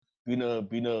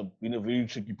been a very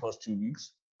tricky past 2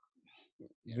 weeks.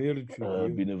 Really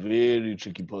tricky. Been a very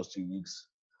tricky past 2 weeks.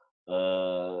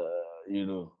 Uh, you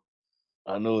know,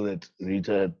 I know that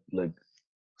Rita had like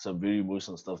some very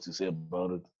emotional stuff to say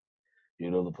about it.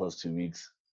 The past 2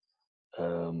 weeks.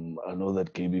 I know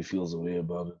that KB feels a way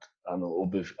about it. I know how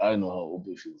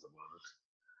Obe feels about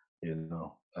it.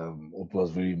 Obe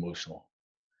was very emotional.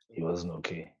 He wasn't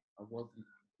okay. I wasn't.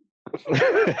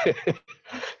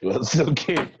 He wasn't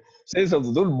okay. Say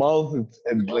something. Don't mouth it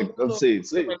and No, like don't no. say it.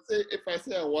 Say it. If I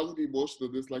say I wasn't emotional,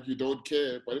 it's like you don't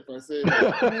care. But if I say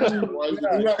why is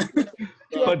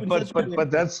it?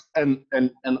 but that's and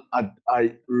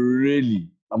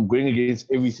I'm going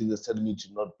against everything that's telling me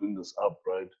to not bring this up,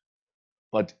 right?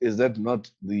 But is that not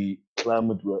the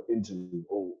climate we're into,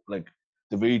 or like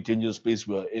the very dangerous space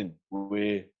we are in,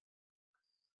 where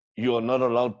you are not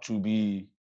allowed to be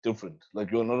different?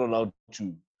 Like you're not allowed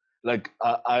to, like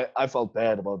I felt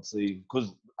bad about saying,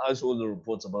 because I saw the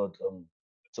reports about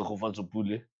Tsakhofatso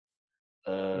Pule,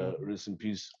 rest in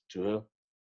peace to her.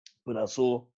 But I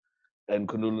saw, and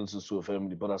condolences to her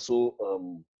family. But I saw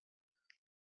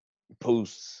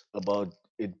posts about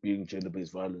it being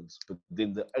gender-based violence. But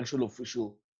then the actual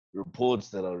official reports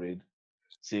that I read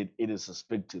said it is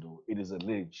suspected or it is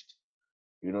alleged.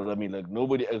 You know what I mean? Like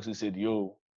nobody actually said,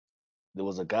 "Yo, there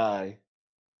was a guy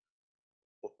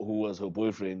who was her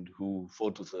boyfriend who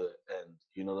fought with her," and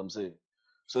you know what I'm saying.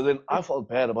 So then I felt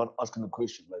bad about asking the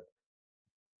question,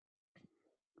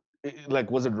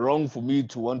 like was it wrong for me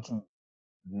to want to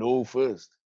know first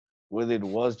whether it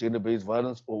was gender-based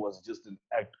violence or was it just an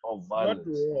act of Not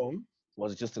violence? wrong.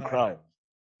 Was it just a But crime?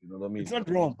 You know what I it's mean? not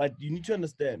wrong, but you need to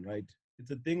understand, right?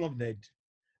 It's a thing of that.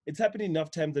 It's happened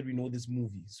enough times that we know this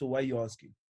movie. So why are you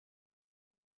asking?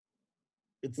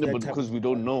 It's Yeah, that but type of because we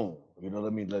don't know, you know what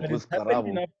I mean? Like but it's with happened Karabo,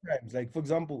 enough times. Like, for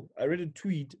example, I read a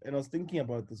tweet and I was thinking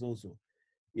about this also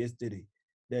yesterday.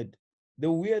 That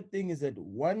the weird thing is that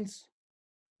once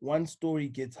one story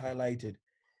gets highlighted,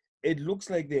 it looks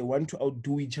like they want to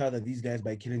outdo each other, these guys,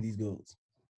 by killing these girls,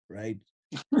 right?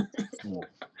 no.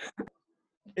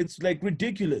 It's like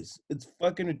ridiculous. It's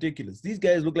fucking ridiculous. These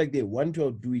guys look like they want to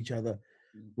outdo each other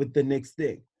with the next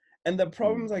thing. And the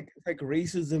problems like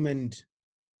racism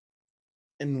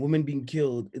and women being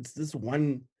killed, it's this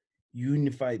one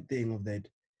unified thing of that.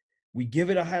 We give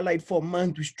it a highlight for a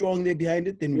month, we strong there behind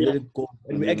it, then we let it go.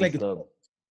 And And we act then like it's it's done.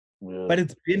 Yeah, but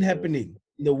it's been happening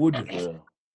in the woodlands, yeah,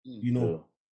 you know, yeah.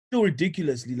 so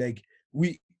ridiculously. Like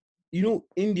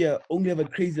India only have a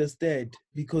crazier stat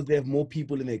because they have more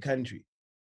people in their country.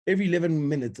 Every 11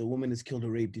 minutes, a woman is killed or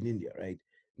raped in India, right?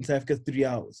 In South Africa, 3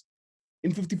 hours.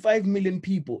 In 55 million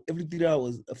people, every 3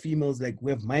 hours, a female is like,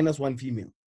 we have minus one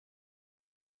female.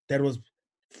 That was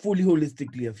fully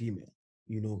holistically a female,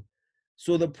 you know.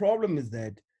 So the problem is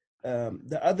that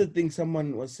the other thing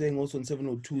someone was saying also in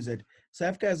 702 is that South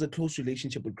Africa has a close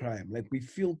relationship with crime. Like we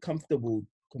feel comfortable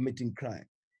committing crime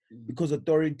because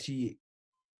authority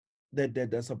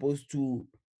that are supposed to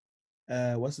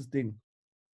what's this thing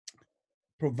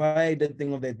provide that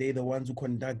thing of that they're the ones who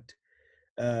conduct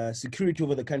security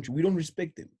over the country. We don't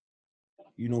respect them.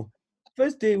 You know,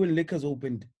 first day when liquors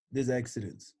opened, there's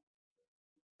accidents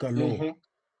galore.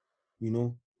 You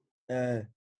know,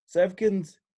 South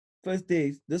Africans first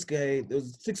days, this guy,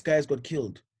 those 6 guys got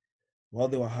killed while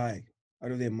they were high,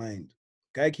 out of their mind.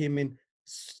 Guy came in,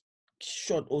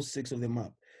 shot all 6 of them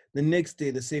up. The next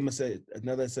day, the same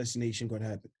another assassination got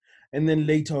happened. And then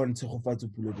later on,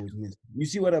 Tsakhofatso Pule goes missing. You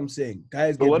see what I'm saying?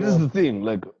 Guys So get what is the robbed. thing?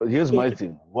 Like, here's my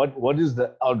thing. What is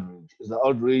the outrage? Is the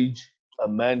outrage a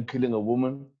man killing a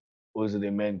woman, or is it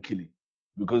a man killing?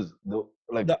 Because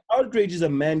The outrage is a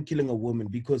man killing a woman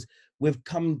because we've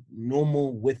come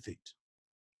normal with it.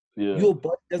 yeah, Your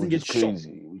body doesn't which is get shot,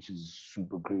 crazy, which is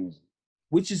super crazy.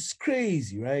 which is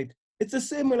crazy, right? It's the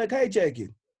same way like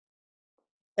hijacking.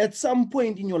 At some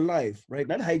point in your life, right?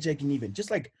 Not hijacking even,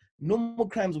 just like normal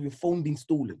crimes of your phone being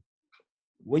stolen.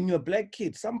 When you're a black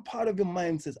kid, some part of your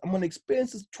mind says, I'm gonna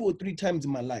experience this 2 or 3 times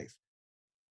in my life.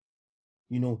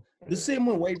 You know, the same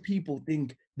way white people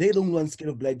think they don't want scared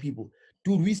of black people.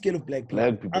 Dude, we scared of black people.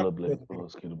 Black people are black people are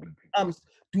scared of black people.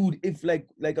 Dude, if like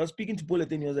I was speaking to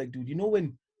Bullet and he was like, dude, you know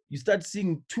when you start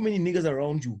seeing too many niggas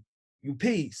around you, you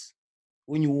pace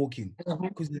when you're walking.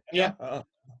 Because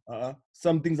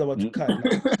something's about to You, cut.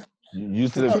 you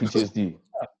still have PTSD,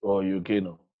 or you okay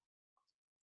now?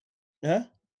 Huh?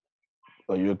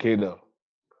 Are you okay now?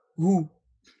 Who?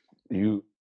 You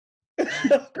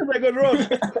Because I got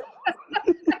robbed.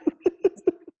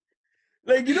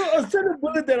 Like, you know, I was telling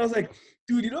Bullet that I was like,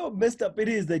 dude, you know how messed up it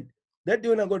is that day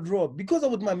when I got robbed, because I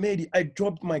was my mate, I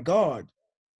dropped my guard.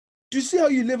 Do you see how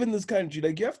you live in this country?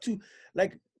 Like, you have to,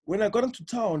 like, when I got into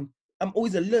town, I'm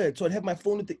always alert. So I'd have my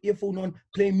phone with the earphone on,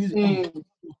 playing music.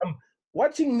 I'm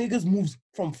watching niggas moves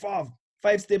from five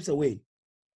steps away.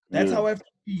 That's how I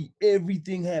see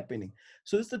everything happening.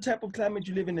 So it's the type of climate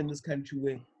you live in this country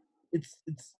where it's,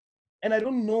 and I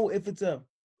don't know if it's a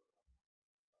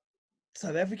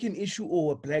South African issue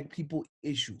or a black people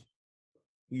issue.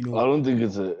 You know, I don't think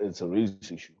it's a race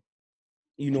issue.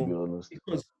 you To be know, honest,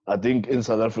 because I think in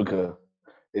South Africa,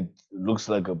 it looks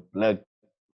like a black,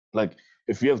 like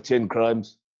if you have 10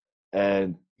 crimes,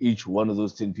 and each one of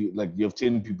those 10 people, like you have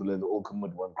 10 people and they all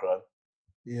commit one crime,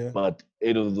 yeah, but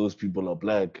 8 of those people are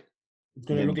black, it's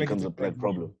gonna then look it like becomes it's a black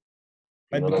problem. You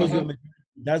But know what I because mean?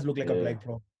 it does look like a Yeah. black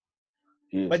problem.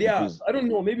 Yes, But yeah, because I don't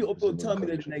know. Maybe Oppo will in tell the me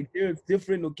that country. Nigeria it's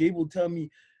different, or Gabe will tell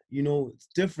me, you know, it's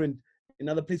different in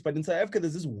other places. But in South Africa,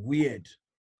 there's this weird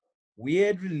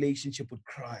relationship with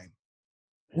crime.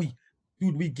 We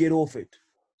get off it.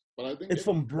 But I think It's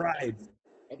from bribes.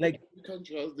 I think Like, every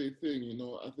country has their thing, you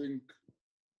know. I think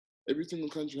every single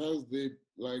country has their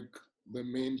the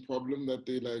main problem that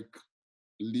they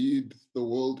lead the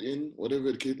world in, whatever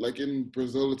it case. Like in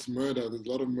Brazil, it's murder. There's a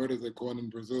lot of murders that go on in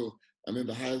Brazil, and then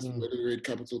the highest murder rate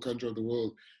capital country of the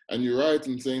world. And you're right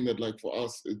in saying that, like for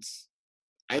us, it's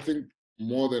I think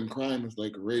more than crime is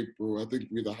like rape, bro. I think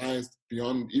we're the highest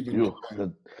beyond even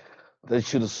crime. That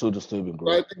shit is so disturbing, bro.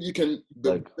 But I think you can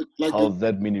how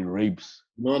that many rapes.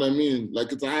 You know what I mean?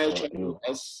 Like it's a higher chance yeah. of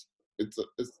us. It's a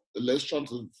less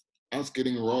chance of us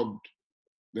getting robbed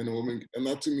than a woman, and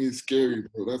that to me is scary,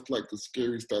 bro. That's like the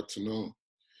scary stat to know.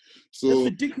 So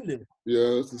that's ridiculous.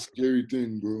 Yeah, that's a scary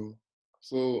thing, bro.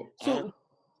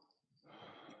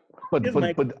 But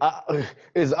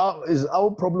is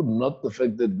our problem not the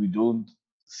fact that we don't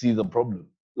see the problem?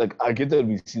 Like I get that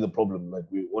we see the problem, like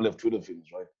we all have Twitter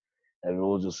feeds, right? And we're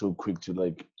all just so quick to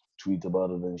like tweet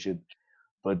about it and shit.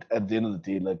 But at the end of the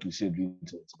day, like you said,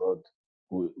 it's about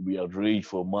we outrage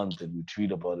for a month and we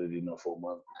tweet about it enough for a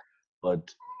month.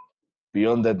 But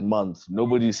beyond that month,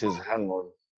 nobody says, hang on,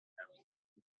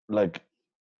 like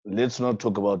let's not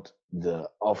talk about the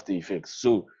after effects.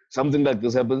 So something like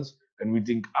this happens and we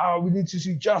think, we need to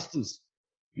see justice.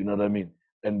 You know what I mean?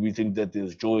 And we think that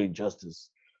there's joy in justice,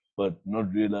 but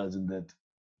not realizing that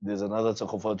there's another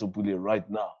Tsakofatu Pule right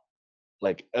now.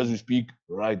 Like as we speak,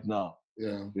 right now.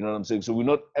 Yeah. You know what I'm saying? So we're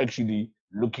not actually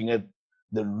looking at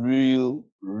the real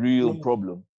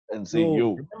problem and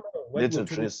saying, let's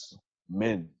address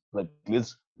men. Like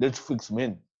let's fix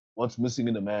men. What's missing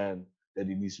in a man that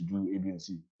he needs to do A, B, and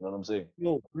C. You know what I'm saying?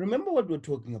 No, remember what we're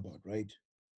talking about, right?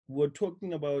 We're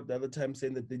talking about the other time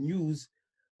saying that the news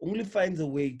only finds a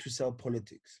way to sell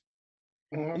politics.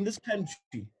 In this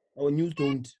country, our news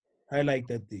don't highlight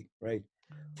that thing, right?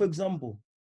 For example,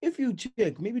 if you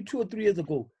check, maybe 2 or 3 years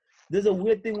ago, there's a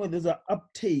weird thing where there's an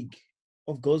uptake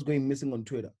of girls going missing on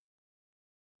Twitter.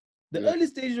 The early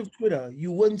stages of Twitter,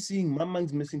 you weren't seeing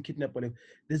Mamang's missing, kidnapped, whatever.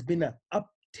 There's been an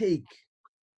uptake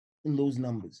in those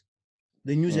numbers.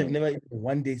 The news have never even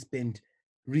one day spent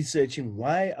researching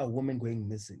why are women going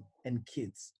missing and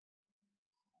kids.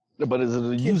 Yeah, but is it a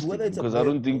news thing? Because I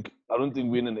don't think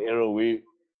we're in an era where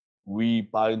we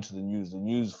buy into the news. The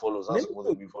news follows us more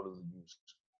than we follow the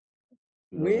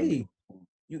news.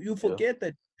 You forget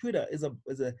that Twitter is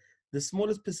the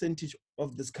smallest percentage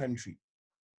of this country.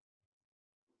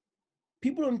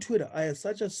 People on Twitter are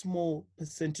such a small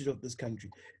percentage of this country.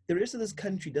 The rest of this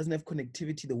country doesn't have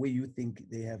connectivity the way you think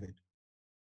they have it.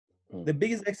 The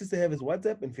biggest access they have is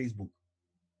WhatsApp and Facebook.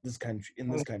 In this country,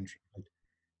 right?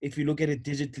 If you look at it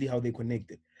digitally, how they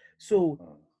connected. So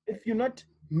if you're not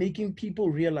making people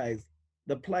realize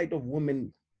the plight of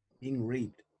women being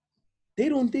raped, they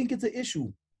don't think it's an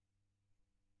issue.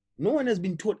 No one has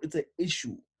been taught it's an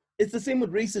issue. It's the same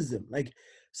with racism. Like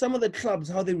some of the clubs,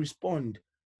 how they respond,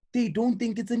 they don't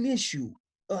think it's an issue.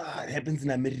 It happens in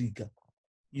America.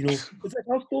 You know, it's like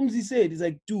how Stormzy said, he's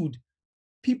like, dude,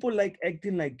 people like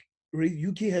acting like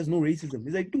UK has no racism.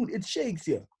 He's like, dude, it shakes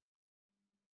here.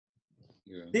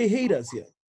 Yeah. They hate us here,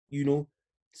 you know.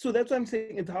 So that's what I'm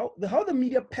saying. It's how the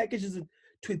media packages it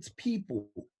to its people.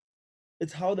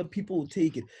 It's how the people will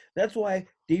take it. That's why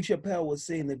Dave Chappelle was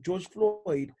saying that George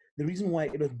Floyd, the reason why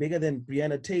it was bigger than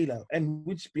Breonna Taylor, and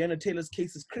which Breonna Taylor's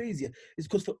case is crazier, is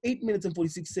because for 8 minutes and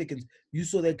 46 seconds, you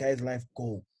saw that guy's life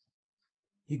go.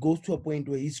 He goes to a point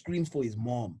where he screams for his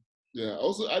mom. Yeah.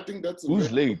 Also, I think that's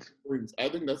who's late. I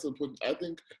think that's a point. I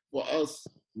think for us,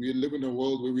 we live in a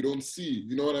world where we don't see.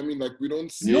 You know what I mean? Like we don't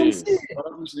see. You don't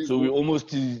see. So we almost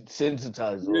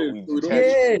desensitized. Until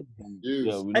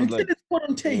it's put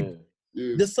on tape.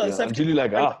 Until you're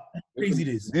like, crazy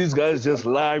this. These guys just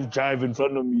live jive in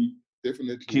front of me.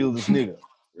 Definitely kill this nigga.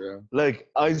 Yeah. Like,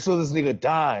 I saw this nigga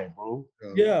die, bro.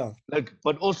 Yeah. Like,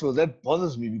 but also that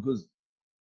bothers me because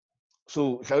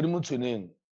so Shaudi Mutsunen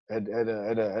had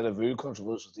a very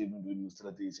controversial statement when he was still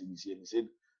at the SABC, and he said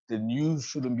the news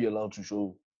shouldn't be allowed to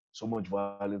show so much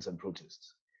violence and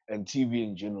protests, and TV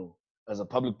in general. As a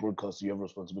public broadcaster, you have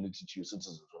responsibility to your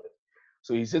citizens, right?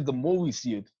 So he said the more we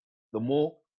see it, the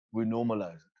more we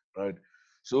normalize it, right?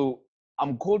 So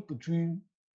I'm caught between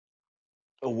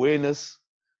awareness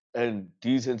and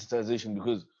desensitization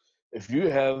because if you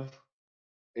have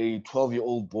a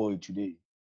 12-year-old boy today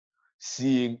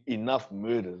seeing enough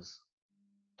murders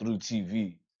through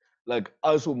TV. Like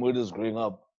I saw murders growing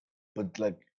up, but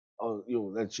like, oh,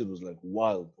 that shit was like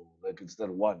wild, bro. Like it's that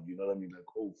one, you know what I mean? Like,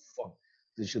 oh fuck,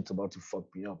 this shit's about to fuck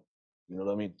me up, you know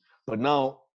what I mean? But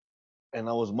now, and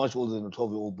I was much older than a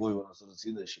 12-year-old boy when I started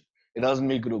seeing that shit. It doesn't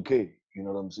make it okay, you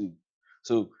know what I'm saying?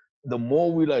 So the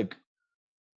more we like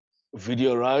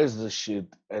videoize the shit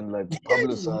and like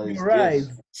publicize Right.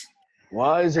 this,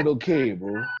 why is it okay,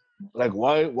 bro? Like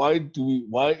why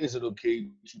is it okay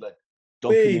to like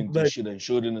document this but shit and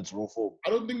show it in its raw form? I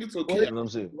don't think it's okay. You know what I'm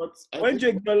saying?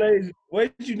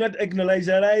 why did you not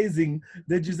acknowledging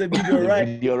that you said video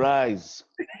right? Videoize.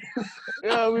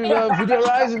 Yeah, we are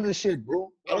videoizing the shit,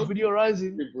 bro. I'm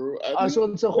videoizing. bro. I saw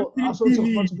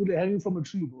Tsakotsi hanging from a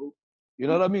tree, bro. You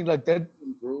know what I mean? Like that,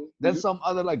 bro. that's some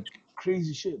other like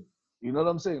crazy shit. You know what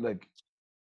I'm saying? Like,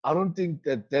 I don't think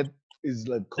that is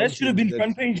like That should have been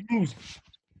content front page news.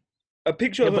 A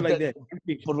picture Yeah, of her but like that.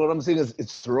 But what I'm saying is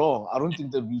it's wrong. I don't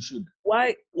think that we should.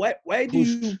 Why do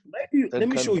you that let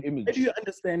me kind show of you. image. Why do you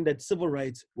understand that civil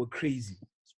rights were crazy?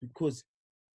 It's because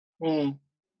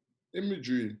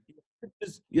Imagery.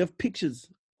 you have pictures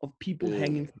of people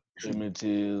hanging from a tree. Emmett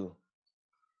Till.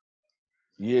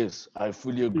 Yes, I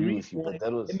fully agree with you. But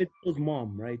that was Emmett Till's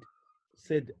mom, right?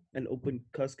 Said an open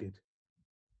casket.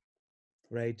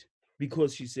 Right?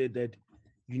 Because she said that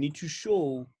you need to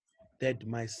show that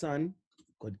my son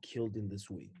got killed in this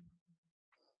way.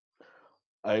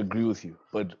 I agree with you.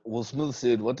 But Will Smith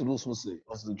said, what did Will Smith say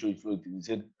after the George Floyd thing? He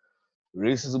said,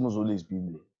 racism has always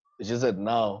been there. It's just that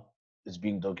now it's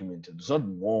being documented. There's not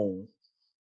more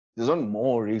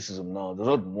racism now. There's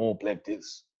not more black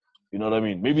deaths. You know what I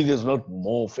mean? Maybe there's not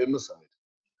more femicide.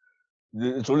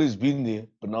 It's always been there,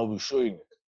 but now we're showing it.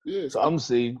 Yes. So I'm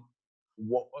saying,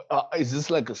 is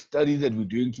this like a study that we're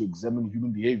doing to examine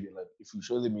human behavior? Like, if we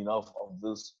show them enough of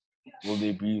this, will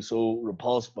they be so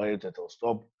repulsed by it that they'll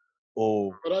stop?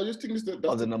 Or but I just think that's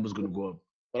are the numbers going to go up?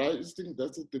 But I just think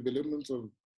that's the development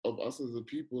of us as a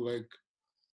people. Like,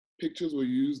 pictures were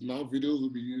used, now videos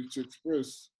will be used to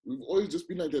express. We've always just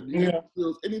been like that.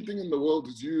 Videos, anything in the world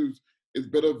is used is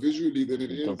better visually than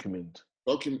it is. Document.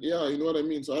 Yeah, you know what I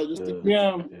mean? So I just think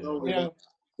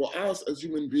for us as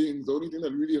human beings, the only thing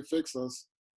that really affects us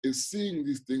is seeing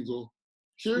these things or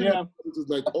hearing it is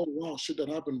like, oh wow, shit that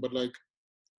happened. But like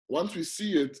once we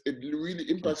see it, it really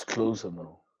impacts. It's closer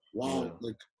now. Wow,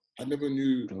 like I never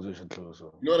knew. Things are closer.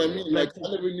 You know what I mean? Like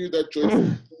I never knew that George.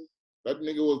 That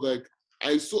nigga was like,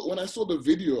 when I saw the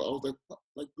video, I was like, what?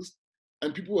 Like this,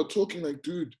 and people were talking like,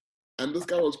 dude, and this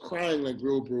guy was crying like,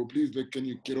 bro, please, like, can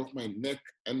you get off my neck?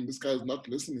 And this guy's not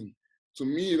listening. To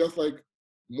me, that's like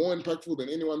more impactful than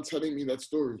anyone telling me that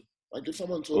story. Like if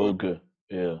someone told me,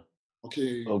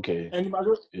 okay. And you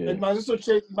must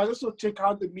also check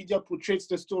how the media portrays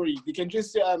the story. You can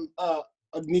just say a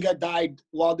nigga died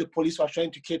while the police were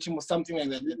trying to catch him or something like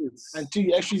that, until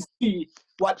you actually see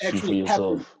what actually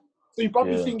happened. So you're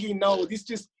probably thinking, no, this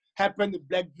just happened. The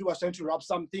black dude was trying to rob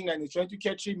something and he's trying to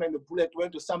catch him and the bullet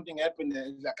went to something happened.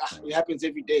 And it's like, it happens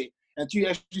every day. Until you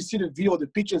actually see the video, the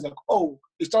pictures, like, oh,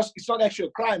 it's not actually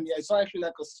a crime. Yeah, it's not actually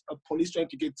like a police trying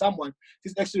to get someone.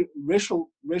 It's actually racial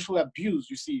abuse,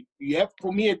 you see. You have,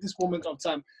 for me at this moment of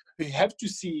time, you have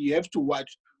to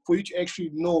watch for you to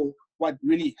actually know what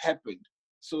really happened.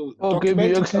 So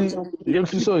you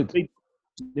actually saw it. Wait,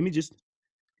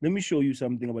 let me show you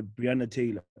something about Breonna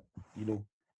Taylor. You know,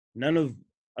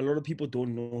 a lot of people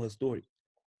don't know her story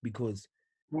because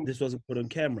this wasn't put on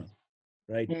camera,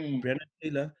 right? Breonna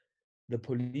Taylor, the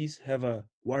police have a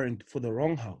warrant for the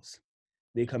wrong house.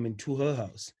 They come into her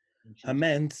house. Her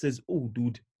man says, oh,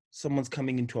 dude, someone's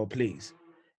coming into our place.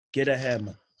 Get a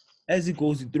hammer. As he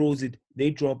goes, he throws it. They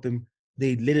drop him.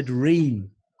 They let it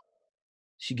rain.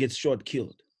 She gets shot,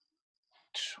 killed.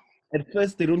 At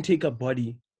first, they don't take her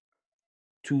body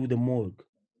to the morgue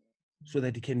so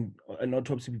that an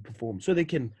autopsy be performed, so they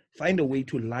can find a way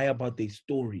to lie about their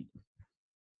story.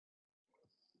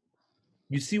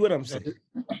 You see what I'm saying?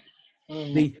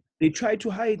 They try to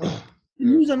hide it. The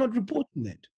news are not reporting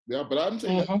that. Yeah, but I'm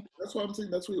saying that's why I'm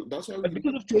saying that's why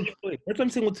because of George Floyd. That's what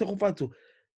I'm saying with Tshegofatso.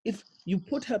 if you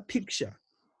put her picture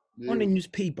Yeah, on a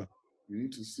newspaper, you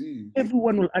need to see.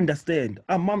 everyone will understand.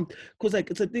 Our mom, because like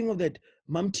it's a thing of that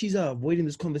mom teas are avoiding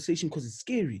this conversation because it's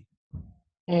scary.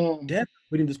 Dads are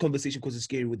avoiding this conversation because it's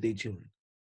scary with their children.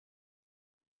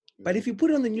 But if you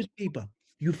put it on the newspaper,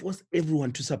 you force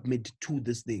everyone to submit to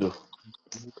this thing. Yo,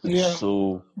 it's Yeah.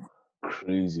 so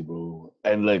crazy, bro.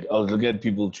 And like I was looking at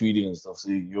people tweeting and stuff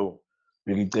saying, yo,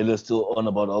 Billy Taylor's still on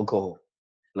about alcohol.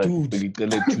 Like Dude. Billy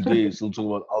Taylor today is still talking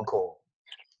about alcohol.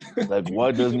 Like,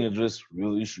 why doesn't he address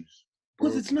real issues?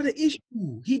 Because it's not an issue.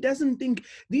 He doesn't think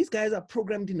these guys are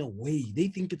programmed in a way. They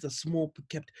think it's a small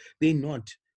kept. They're not.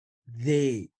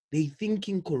 They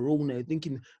thinking corona,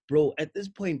 thinking, bro, at this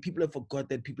point, people have forgot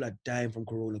that people are dying from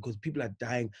corona because people are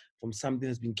dying from something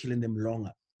that's been killing them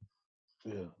longer.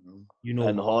 Yeah. You know,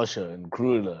 And harsher and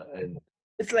crueler and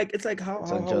it's like it's how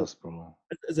unjust, bro.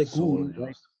 as a So guru,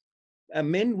 unjust. like,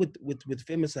 men with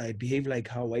femicide behave like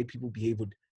how white people behave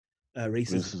with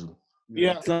racism. Racism.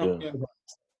 Yeah. It's not, Yeah.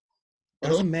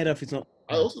 doesn't matter if it's not.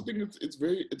 I also think it's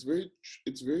very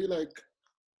like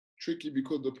tricky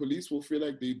because the police will feel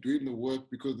like they're doing the work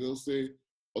because they'll say,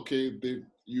 okay,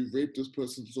 you raped this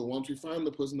person, so once we find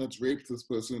the person that's raped this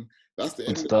person, that's the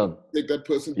end. It's done. Take that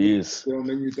person, Yes. and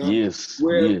then you're done. Yes.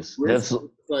 Whereas That's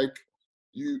like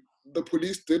the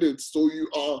police did it, so you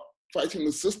are fighting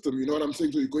the system. You know what I'm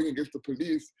saying? So you're going against the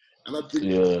police, and that brings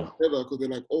you together because they're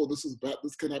like, oh, this is bad.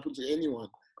 This can happen to anyone.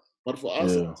 But for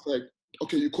us, it's like,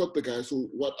 okay, you caught the guy, so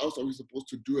what else are we supposed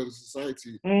to do as a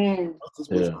society?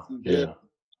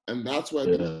 And that's why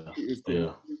is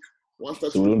once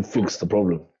that's so we don't fix the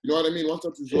problem. You know what I mean? Once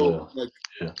that's resolved, then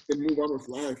move on with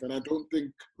life. And I don't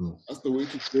think that's the way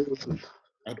to go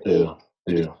at all.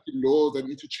 There's laws that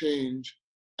need to change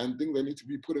and things that need to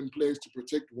be put in place to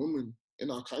protect women in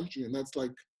our country. And that's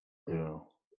like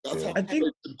that's how I think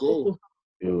it should go.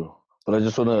 But I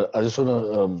just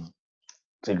wanna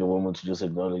take a moment to just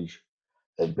acknowledge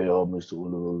and pay homage to all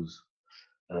of those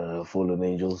fallen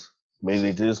angels. May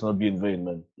they just not be in vain,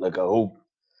 man. Like I hope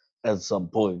at some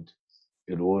point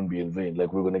it won't be in vain.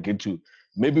 Like we're gonna get to,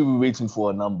 maybe we're waiting for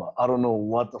a number. I don't know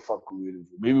what the fuck we're waiting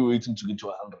for. Maybe we're waiting to get to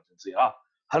 100 and say,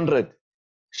 100,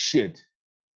 shit.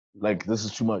 Like this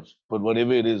is too much. But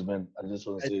whatever it is, man, I just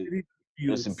want to say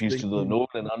rest in peace to the known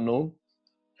and unknown.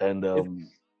 And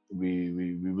we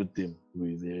with them.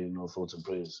 They're in our thoughts and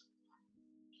prayers.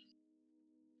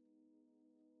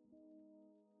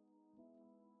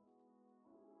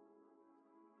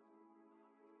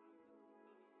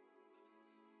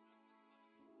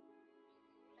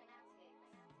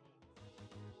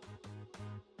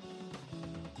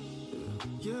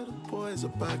 Yeah, the boys are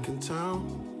back in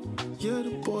town. Yeah, the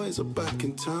boys are back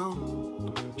in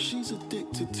town. She's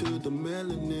addicted to the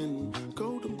melanin.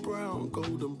 Golden brown,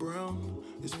 golden brown.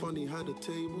 It's funny how the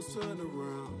tables turn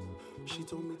around. She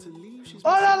told me to leave. She's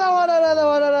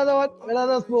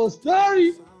another small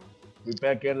story. We're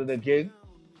back at it again.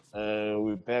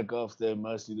 We're back after a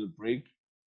much needed break.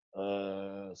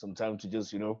 Some time to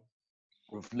just,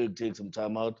 reflect, take some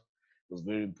time out. It was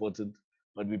very important.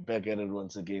 But we're back at it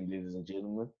once again, ladies and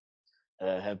gentlemen.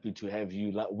 Happy to have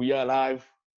you. We are live,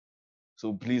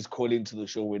 so please call into the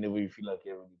show whenever you feel like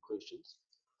you have any questions.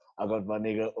 I got my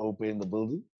nigga Ope in the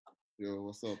building. Yo,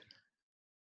 what's up?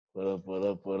 What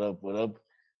up?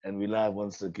 And we live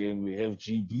once again. We have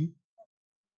GB.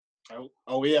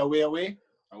 Away.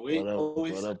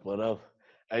 What up?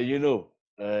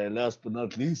 And last but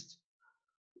not least,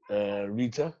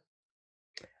 Rita.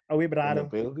 Away, In the brother.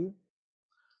 building.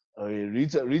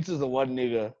 Rita's the one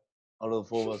nigga out of the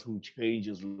four of us who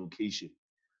changes location.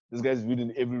 This guy's been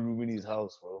in every room in his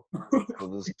house, bro, for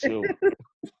this show.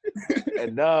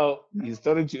 And now he's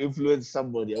starting to influence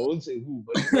somebody. I won't say who,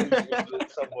 but he's starting to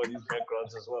influence somebody's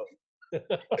backgrounds as well.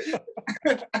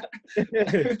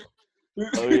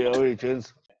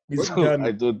 Chance. He's I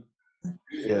coming. thought,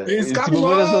 He's coming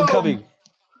not home. coming.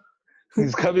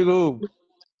 He's coming home.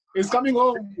 He's coming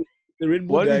home. The Red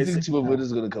Bull Why do you guy think said, Timberwood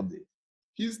is gonna come there?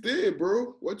 He's there,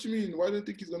 bro. What you mean? Why do you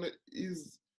think the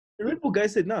Red Bull guy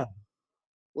said, nah.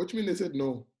 What you mean they said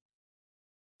no?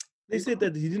 They said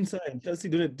that he didn't sign. Chelsea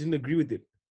didn't agree with it.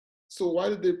 So why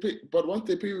did they pay? But once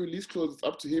they pay release clause, it's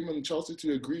up to him and Chelsea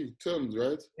to agree terms,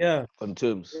 right? Yeah. On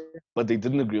terms. But they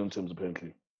didn't agree on terms,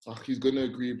 apparently. He's gonna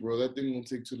agree, bro. That thing won't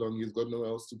take too long. He's got nowhere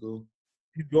else to go.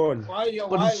 He's gone. But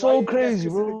it's so crazy,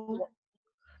 bro.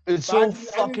 It's so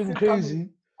fucking crazy.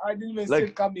 I didn't even see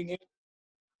it coming in.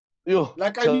 Yo,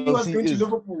 Like I knew he was going to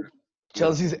Liverpool.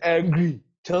 Chelsea's angry.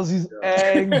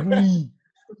 Angry.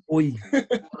 Oi.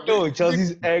 Yo,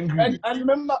 Chelsea's angry. And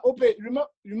remember, Ope,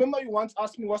 remember you once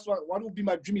asked me what would be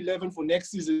my dream 11 for next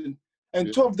season,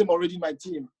 and two of them already in my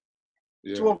team.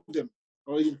 Yeah. Two of them.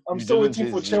 I'm You still didn't waiting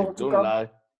say for his name. Chilwell to Don't come.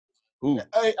 lie. Who?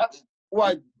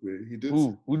 What? He did.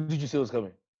 Who? Who did you say was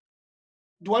coming?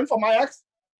 The one from Ajax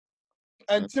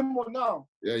and Timo now.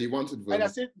 Yeah, he wanted And I Werner.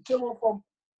 said Timo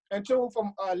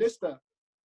from Leicester.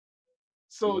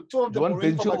 So two of The them one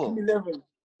already Ben from my Chilwell? Team 11.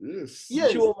 Yes.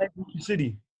 Yes. Chilwell went to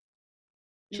City.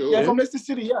 Chilwell. Yeah, from Leicester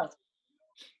City, yeah.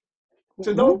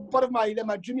 So that Who? was part of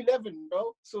my Dream 11,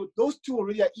 bro. So those two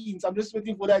already are in. So I'm just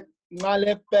waiting for that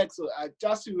left back. So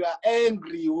we are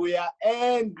angry. We are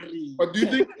angry. But do you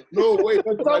think? No, wait.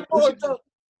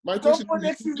 My question Don't for is,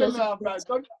 next season now, bro.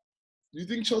 Don't. do you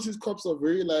think Chelsea's cops are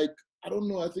very like? I don't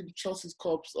know. I think Chelsea's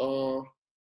cops are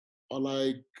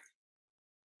like.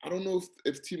 I don't know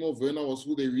if Timo Werner was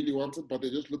who they really wanted, but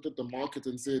they just looked at the market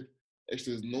and said,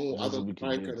 "Actually, there's no That's other what we can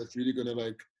striker get. that's really gonna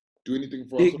like do anything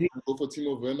for They- us. So we'll go for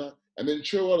Timo Werner." And then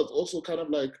Chilwell is also kind of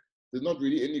like there's not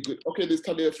really any good. Okay, there's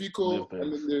Tagliafico, Left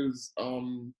and backs. then there's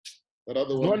that other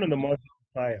There's one. one on the market.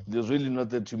 Fire. There's really not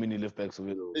that too many left backs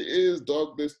available. It is,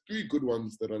 dog. There's 3 good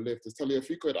ones that are left. There's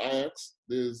Tagliafico at Ajax.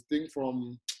 There's thing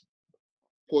from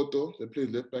Porto that plays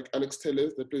left back. Alex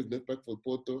Telles that plays left back for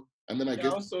Porto. And then I Yeah,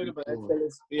 guess I was sorry about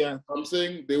that. Yeah. I'm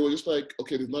saying they were just like,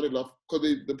 okay, there's not enough because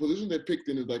the position they picked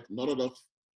in is like not enough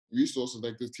resources.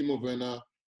 Like there's Timo Werner,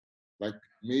 like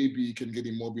maybe you can get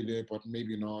Immobile, but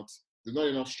maybe not. There's not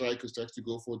enough strikers to actually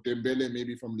go for Dembele,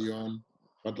 maybe from Lyon,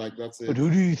 but like that's it. But who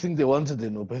do you think they wanted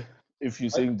then, Ope? If you're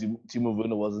saying Timo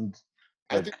Werner wasn't.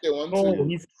 I think they want No, to.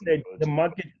 he said the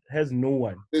market has no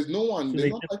one. There's no one. So There's they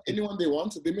not just- like anyone they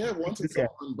wanted. They may have wanted Okay.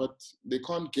 someone, but they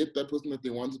can't get that person that they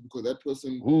wanted because that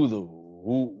person. Who though?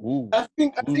 Who? I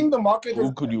think the market Who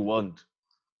has, could you want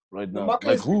right the now? market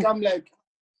Like has who? become like,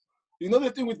 you know,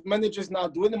 the thing with managers now,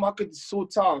 the way the market is so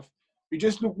tough, you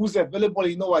just look who's available.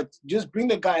 You know what? Just bring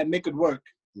the guy and make it work.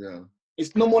 Yeah.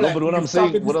 It's no more No, like but what I'm you've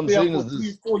started saying, this player is for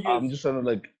this. 3-4 years. I'm just trying to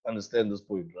like understand this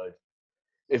point, right?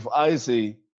 If I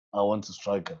say I want a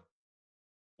striker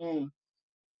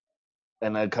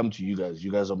and I come to you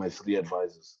guys are my 3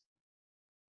 advisors,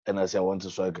 and I say I want a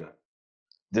striker,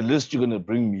 the list you're gonna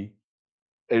bring me,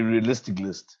 a realistic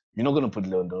list. You're not gonna put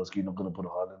Lewandowski. You're not gonna put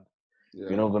Haaland. Yeah.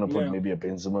 You're not gonna put Yeah. maybe a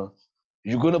Benzema.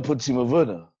 You're gonna put Timo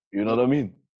Werner. You know what I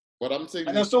mean? But I'm saying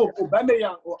And also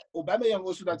Aubameyang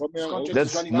also that Aubameyang his contract is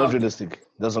That's running not out. realistic.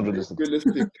 That's not realistic.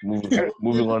 realistic.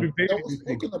 Moving on. That was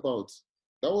spoken about.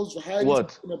 That was highly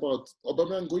What? spoken about.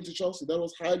 Aubameyang going to Chelsea. That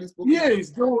was highly spoken. Yes,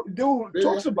 they will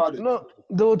talks about it. No,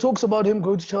 there were talks about him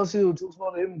going to Chelsea. There were talks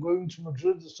about him going to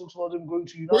Madrid. There's talks about him going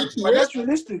to Going United. to But that's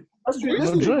realistic. That's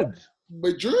realistic. Madrid.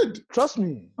 Madrid. Trust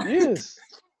me. Yes.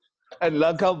 And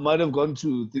Laka might have gone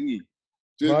to thingy.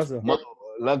 Barca.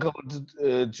 Laka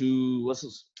wanted to what's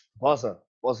this? Barca.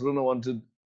 Barcelona wanted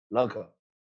Laka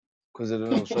because they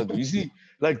don't have a striker. You see,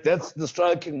 like that's the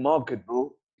striking market,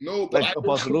 bro. No, but Like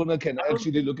Barcelona can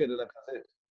actually look at it like I said.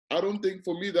 I don't think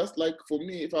for me that's like for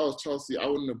me if I was Chelsea I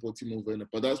wouldn't have bought Timo Werner,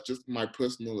 but that's just my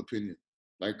personal opinion.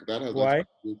 Like that has Why? nothing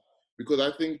to do- because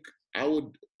I think I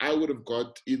would have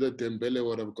got either Dembele or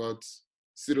would have got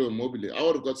Ciro Immobile. I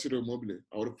would have got Ciro Immobile.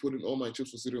 I would have put in all my chips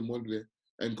for Ciro Immobile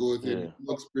and go with him. Yeah.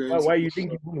 No experience. Why you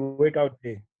think it wouldn't work out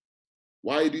there?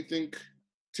 Why do you think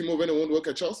Timo Werner won't work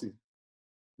at Chelsea?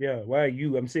 Yeah, why are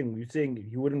you? I'm saying you're saying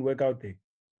he wouldn't work out there.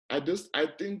 I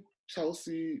think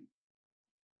Chelsea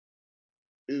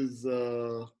is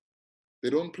they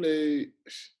don't play.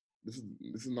 This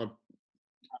is not.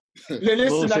 Listen,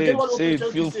 No, I say get it, what say it,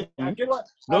 Open feel Chelsea say. free. I get what.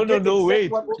 No, I get exactly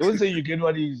wait. what Don't say you get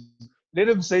what he's. Let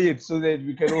him say it so that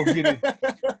we can all get it.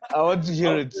 I want to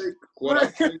hear it.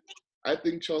 I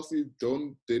think Chelsea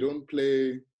don't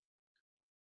play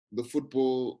the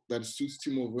football that suits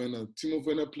Timo Werner. Timo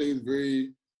Werner plays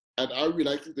very, at RB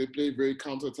Leipzig they play very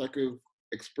counter-attacker,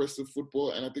 expressive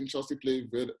football, and I think Chelsea play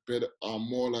better,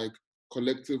 more like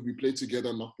collective. We play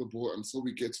together, knock the ball, and so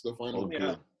we get to the final. Okay.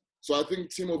 Yeah. So I think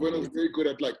Timo Werner is very good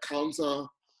at like counter,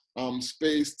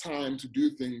 space, time to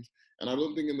do things, and I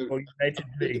don't think in the Or United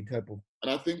play type of.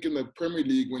 and I think in the Premier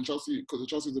League, when Chelsea, because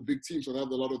Chelsea is a big team, so they have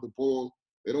a lot of the ball,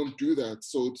 they don't do that.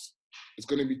 So it's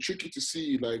going to be tricky to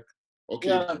see, like, okay,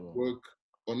 Yeah. it work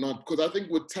or not. Because I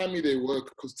think with Tammy, they work,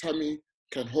 because Tammy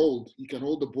can hold. He can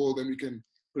hold the ball, then we can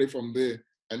play from there.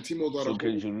 And Timo's not So a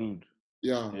can hold. Giroud.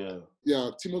 Yeah. Yeah.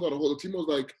 Yeah, Timo's not a holder. Timo's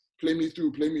like, play me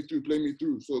through, play me through, play me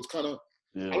through. So it's kind of,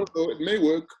 I Yeah. don't know, it may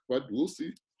work, but we'll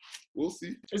see. We'll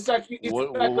see. It's like it's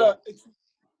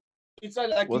like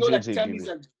you What's know, your like take, Tammy's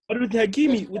Gilly? like But with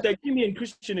Hakimi and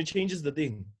Christian, it changes the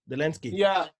thing, the landscape.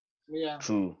 yeah.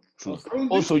 True. I don't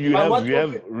think- Also, you But have what- you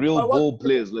have real but what- ball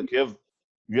players. Like you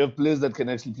have players that can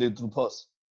actually play through pass.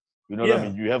 You know what I Yeah.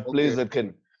 mean? You have Okay. players that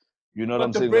can. You know what But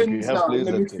I'm the saying? Like you brains have now in players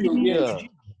the that can. midfield, Yeah.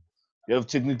 You have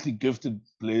technically gifted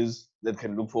players that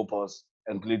can look for pass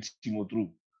and play Timo through.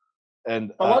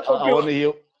 And But what I Opio- want to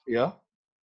hear, yeah.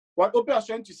 What Opie was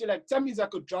trying to say, like, Tammy is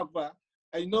like a Drogba,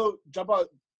 and Drogba,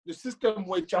 the system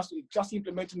where Chelsea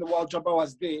implementing the while Drogba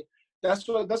was there. That's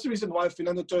the reason why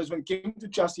Fernando Torres, when he came to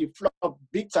Chelsea, flopped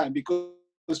big time, because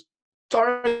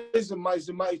Torres is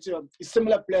a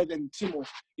similar player than Timo.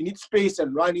 He needs space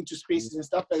and run into spaces and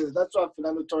stuff like that. That's why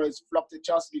Fernando Torres flopped at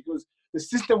Chelsea, because the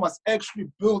system was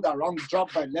actually built around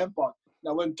Drogba and Lampard.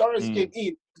 Now, when Torres came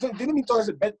in, it didn't mean Torres is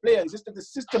a bad player. It's just that the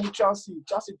system with Chelsea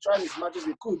tried as much as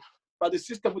they could, but the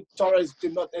system with Torres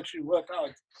did not actually work out.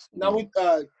 Now with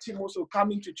Timo also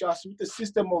coming to Chelsea with the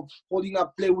system of holding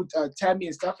up play with Tammy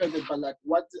and stuff like that, but like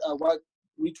what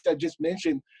Rita just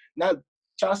mentioned, now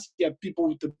Chelsea have people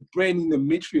with the brain in the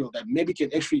midfield that maybe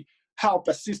can actually help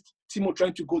assist Timo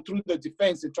trying to go through the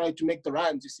defense and try to make the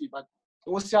runs, you see. But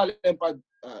we'll see how Lampard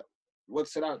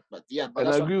works it out. But yeah, but And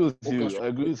I that's agree what with you. I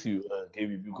agree with you,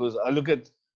 KB, because I look at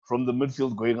from the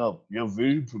midfield going up, you have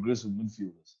very progressive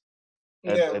midfielders.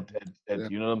 You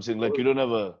know what I'm saying? Like, you don't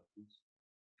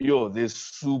have they're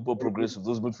super progressive.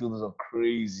 Those midfielders are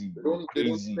crazy. They don't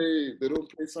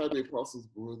play sideways passes,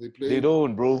 bro. They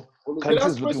don't, bro.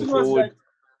 Kante's looking person was forward. like-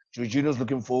 Jorginho's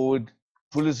looking forward.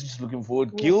 Pulisic is looking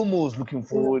forward. Gilmore's looking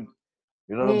forward.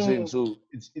 You know what I'm saying? So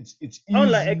it's easy. I don't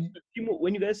like Timo,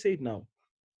 when you guys say it now.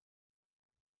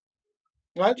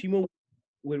 What? Timo,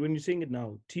 when you're saying it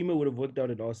now, Timo would have worked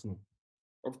out at Arsenal.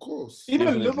 Of course. Even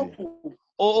Definitely. Liverpool.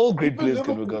 All great Even players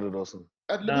can Liverpool. work out at Arsenal.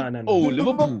 At Nah. Oh,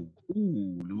 Liverpool.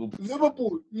 Liverpool.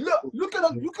 Liverpool. Look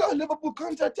at Liverpool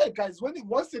counter-attack, guys.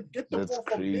 Once they get the That's ball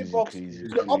from crazy, their box crazy, to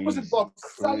the opposite box,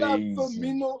 Salah, crazy.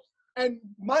 Firmino, and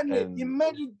Mane. And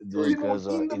Imagine those Timo guys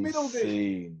are in the middle there.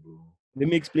 insane, bro. Let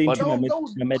me explain But- to you my That method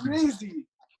was to madness. crazy.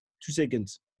 2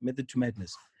 seconds. Method to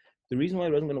madness. The reason why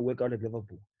it wasn't going to work out at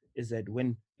Liverpool is that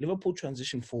when Liverpool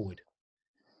transition forward,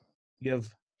 you have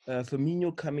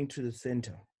Firmino coming to the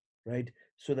center, right?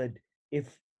 So that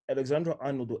if Alexander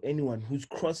Arnold or anyone who's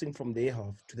crossing from their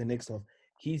half to the next half,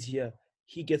 he's here,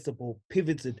 he gets the ball,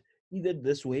 pivots it either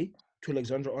this way to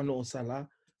Alexander Arnold or Salah,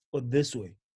 or this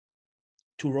way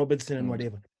to Robertson and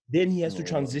whatever. Then he has to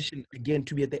transition again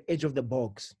to be at the edge of the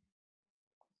box.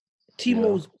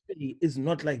 Timo's play is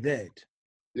not like that.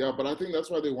 Yeah, but I think that's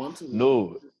why they wanted it.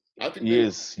 No. I think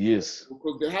Yes.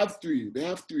 because they have three. They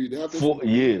have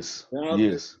Yes.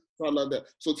 Salah there.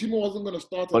 So Timo wasn't going to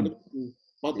start But- at Liverpool,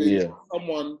 but they need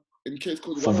someone in case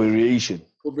For variation.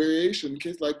 in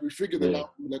case like we figure them Yeah.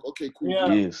 out. We're like, okay, cool.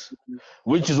 Yeah. Yes.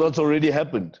 Which is what's already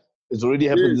happened. It's already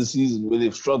happened this season where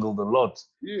they've struggled a lot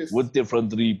Yes. with their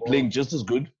front three, playing just as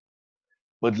good.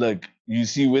 But like you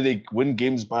see where they win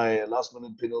games by a last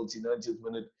minute penalty, 90th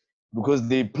minute, because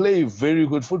they play very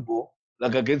good football.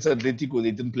 Like against Atletico,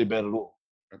 they didn't play bad at all.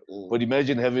 At all. But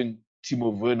imagine having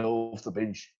Timo Werner off the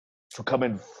bench to come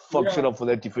and fuck shit up for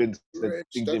that defense that Stretch,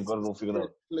 think they've got it all figured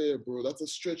out. Player, bro. That's a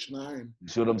stretch 9. You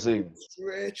see what I'm saying?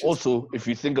 Stretch. Also, if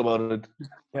you think about it,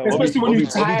 Especially when you're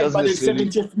Bobby tired doesn't by the necessarily-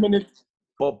 70th minute.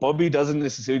 Bobby doesn't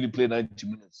necessarily play 90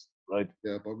 minutes, right?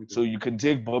 Yeah, Bobby. So you can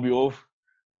take Bobby off,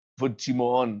 put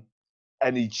Timo on,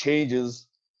 and he changes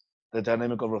the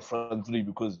dynamic of a front three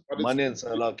because But it's- Mane and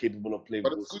Salah are capable of playing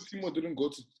But both. it's good Timo didn't go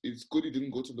to. It's good he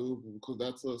didn't go to Liverpool because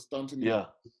that's a stunt in Yeah.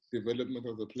 his development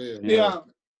as a player. Yeah.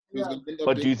 He was gonna end up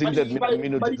But do you think But that he- but-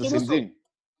 Minamino but did he the can same also- thing?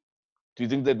 Do you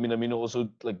think that Minamino also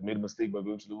like made a mistake by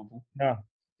going to Liverpool?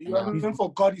 You haven't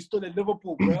forgot he stood at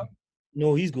Liverpool, bro.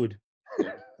 No, he's good.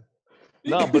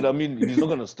 No, but I mean he's not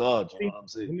gonna start. You know what I'm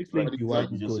saying? Let me explain Like to you why you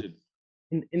he's just good.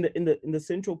 said. In the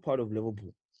central part of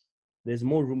Liverpool, there's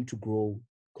more room to grow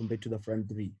compared to the front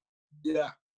three. Yeah.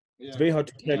 It's very hard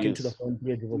to crack into the Yes. front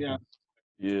three at Liverpool. Yeah.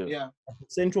 Yeah. Yeah. The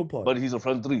central part, But he's a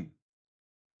front three.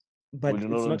 but Would you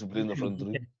not it's want not to play in the front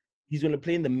three? He's going to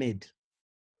play in the mid,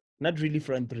 not really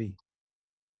front three.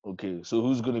 Okay, so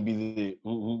who's gonna be the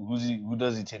who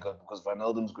does he take out? Because Van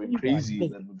Alden's going Anyone, crazy in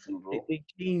because that midfield, They, bro. they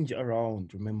change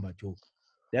around. Remember, Joe.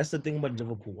 That's the thing about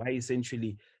Liverpool. Why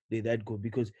essentially they're that good,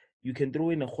 because you can throw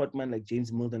in a hot man like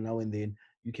James Milner now and then.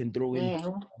 You can throw in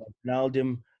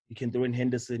Naldum. You can throw in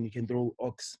Henderson. You can throw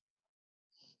Ox.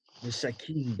 The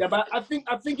Shaquille. Yeah, but I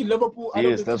think in Liverpool, out of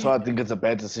Yes, the that's three- why I think it's a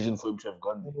bad decision for him to have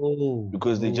gone there. Oh,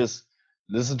 Because they just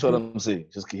listen to what I'm saying.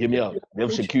 Just hear me out. They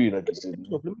have Shaqiri, like you said.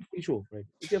 Let me finish off, right?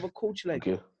 If you have a coach like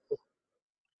Okay.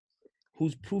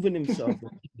 who's proven himself to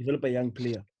develop a young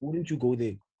player, wouldn't you go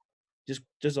there?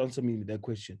 Just answer me with that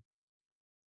question.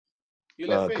 you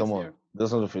left face, Come yeah. on.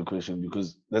 That's not a fair question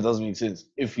because that doesn't make sense.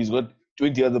 If he's got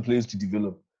 20 other players to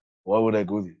develop, why would I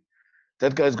go there?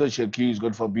 That guy's got Shaqiri, he's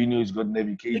got Fabinho, he's got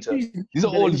Naby Keita. These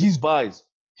are all his buys.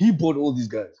 He bought all these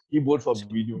guys. He bought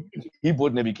Fabinho. He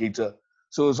bought Naby Keita.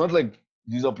 So it's not like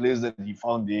these are players that he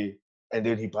found there and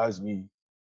then he buys me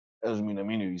as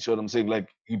Minamino. You see what I'm saying? Like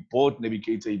he bought Naby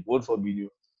Keita, he bought Fabinho.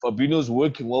 Fabinho's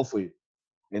working well for him,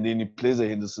 and then he plays a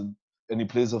Henderson and he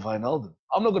plays a Wijnaldum.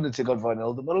 I'm not going to take out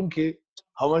Wijnaldum. I don't care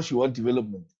how much you want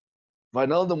development.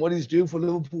 Wijnaldum, what he's doing for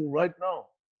Liverpool right now,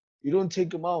 you don't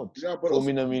take him out Yeah, but for also,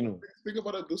 Minamino. think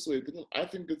about it this way. I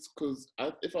think it's because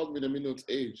if I was Minamino's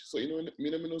age, so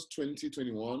Minamino's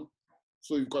 2021,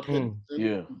 so you've got Henderson,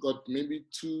 Yeah. you've got maybe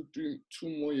 3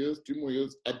 more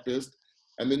years at best,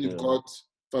 and then you've Yeah. got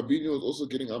Fabinho is also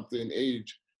getting up there in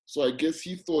age. So I guess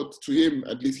he thought, to him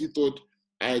at least, he thought,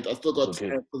 I still got Okay.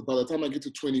 time, because by the time I get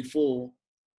to 24,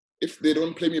 if they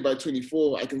don't play me by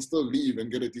 24, I can still leave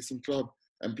and get a decent club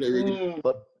and play really.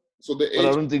 But So the but I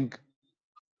age, don't think.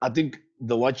 I think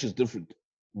the watch is different.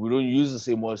 We don't use the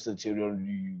same watch that Thierry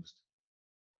Henry used.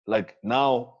 Like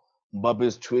now,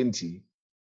 Mbappe's 20.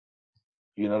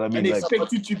 You know what I mean? And they Like,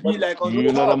 expect you to be like on you know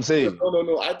what top. I'm saying?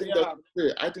 no. I think Yeah. that's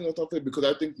fair. I think that's not fair because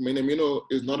I think Minamino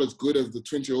is not as good as the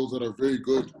 20-year-olds that are very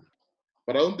good.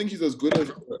 But I don't think he's as good as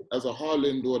a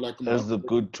Haaland or like As the Mbappe.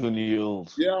 good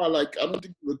 20-year-olds. Yeah, like I don't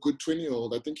think he's a good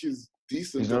 20-year-old. I think he's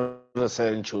decent. He's not a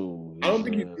Sancho. I don't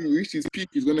think he reached his peak.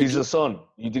 He's gonna. He's a son.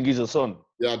 You think he's a son?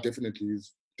 Yeah, definitely.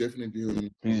 He's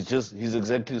definitely. He's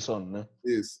exactly son. Ne?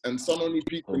 Yes, and Son only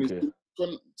peaked when Okay.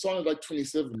 Son is like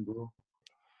 27, bro.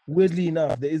 Weirdly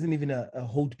enough, there isn't even a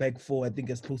hold back four, I think,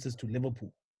 as closest to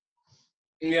Liverpool.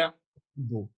 Yeah.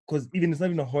 Because even it's not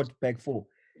even a hot back four,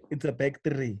 it's a back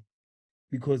three.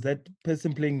 Because that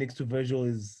person playing next to Virgil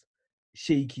is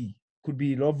shaky. Could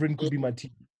be Lovren, could be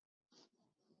Martin.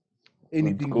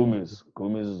 Anything. Gomez is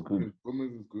good.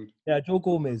 Gomez is good. Yeah, Joe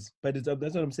Gomez. But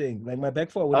that's what I'm saying. Like my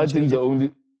back four, I I wouldn't think change the it.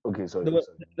 only. Okay, sorry.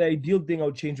 The ideal thing I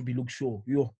would change would be Luke Shaw.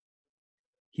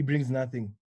 He brings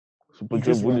nothing. Super He Joe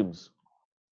just Williams.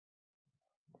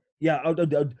 Yeah,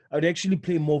 I'd actually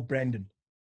play more of Brandon.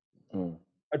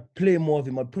 I'd play more of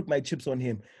him. I'd put my chips on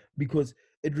him because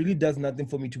it really does nothing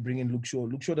for me to bring in Luke Shaw.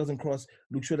 Luke Shaw doesn't cross.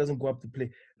 Luke Shaw doesn't go up to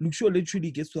play. Luke Shaw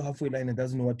literally gets to the halfway line and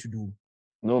doesn't know what to do.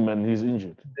 No, man, he's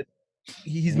injured.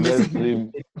 He's You guys missing. play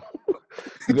him.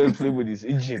 You guys play when he's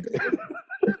injured.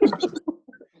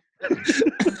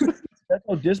 That's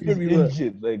how desperate He's we were.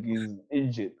 injured. Like he's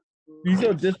injured. You see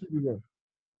how desperate we were,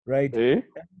 right? Eh?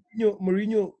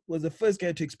 Mourinho was the first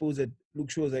guy to expose that Luke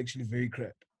Shaw is actually very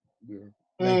crap. Yeah.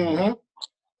 Mm-hmm.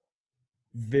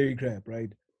 Very crap,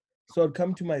 right? So I'll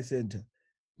come to my center.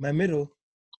 My middle,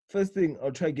 first thing,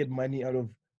 I'll try to get money out of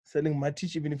selling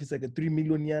Matic, even if it's like a 3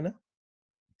 million yana.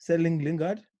 Selling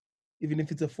Lingard, even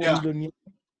if it's a 4 million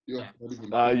yana. Yeah.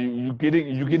 Not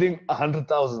even. You're getting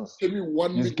 100,000. Give me 1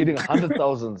 He's million. getting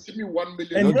 100,000. Give me 1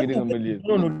 million. And Not not getting a the- million.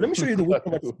 No, let me show you the weird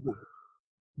thing about football.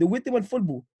 The weird thing about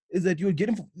football is that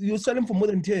you're selling for more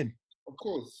than 10. Of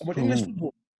course. About To English who?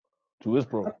 football, To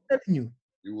Westbrook. I'm telling you.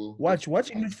 You will. Watch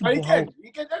English Oh, you football.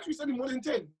 can actually sell him more than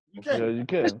 10. You can. Yeah, you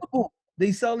can. Football,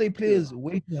 they sell their players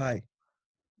way too high.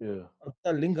 Yeah. I'll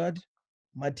sell Lingard,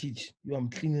 Matic, I'm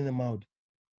cleaning them out.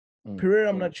 Mm. Pereira,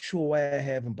 I'm not sure why I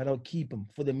have him, but I'll keep him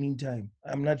for the meantime.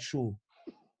 I'm not sure.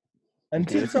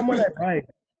 Until Okay. someone I buy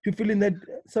to fill in that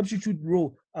substitute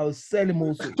role, I'll sell him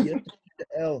also. Yeah, the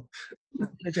L.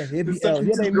 Such a heavy L.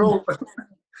 Yeah,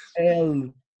 I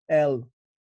mean, L.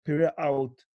 Pereira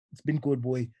out. It's been good,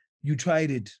 boy. You tried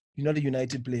it. You're not a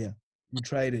United player. You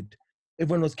tried it.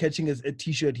 Everyone was catching us a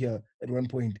T-shirt here at one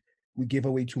point. We gave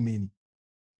away too many.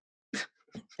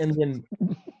 And then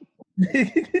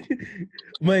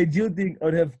my ideal thing,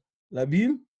 I'd have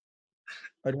Labine,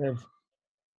 I'd have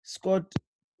Scott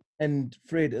and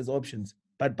Fred as options.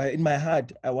 But in my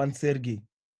heart, I want Sergey.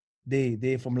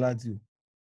 They from Lazio.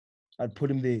 I'd put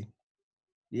him there.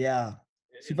 Yeah.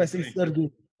 So if I say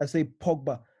Sergey, I say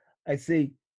Pogba. I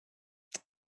say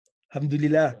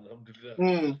Alhamdulillah,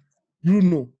 Mm.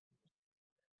 Bruno.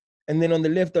 And then on the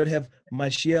left, I'd have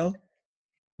Martial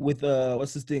with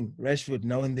what's this thing? Rashford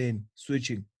now and then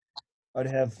switching. I'd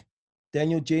have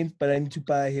Daniel James, but I need to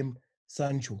buy him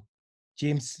Sancho.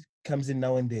 James comes in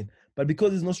now and then. But because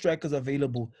there's no strikers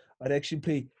available, I'd actually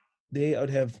play there. I'd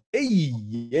have, hey,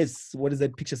 yes, what does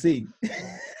that picture say?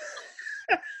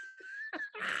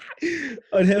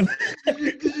 I'd have,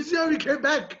 Did you see how he came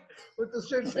back with the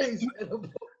straight face?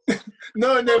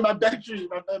 No, my battery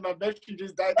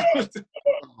just died. Here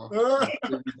we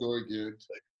go again.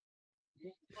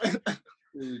 Here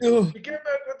we go. oh, He came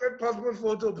back with that passport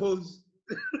photo pose.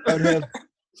 I'd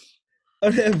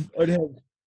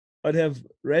have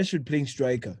Rashford playing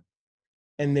striker.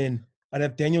 And then I'd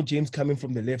have Daniel James coming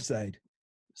from the left side.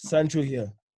 Sancho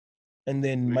here. And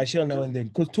then Martial now and then.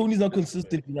 Because Tony's not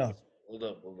consistent enough. Hold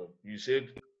up. You said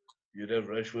you'd have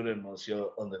Rashford and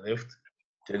Martial on the left,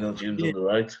 Daniel James Yeah. on the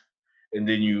right, and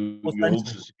then you For hope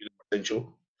Sancho. to see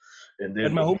Sancho, and But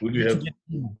then my hope who do you is to have? get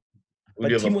Timo. Who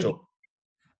do you But have up Timo, top?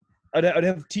 I'd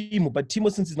have Timo, but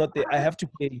Timo, since he's not there, I have to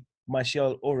play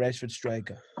Martial or Rashford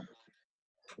striker.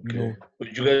 You know, Okay,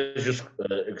 but you guys just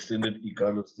extended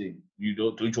Icarlo's thing.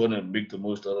 Don't you want to make the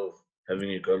most out of having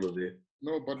Icarlo there?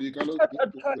 No, but you got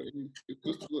it's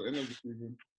just to the end of the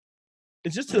season.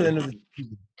 it's just till the end of the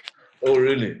season. Oh,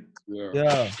 really? Yeah.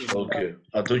 Yeah. Okay,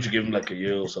 I thought you gave him like a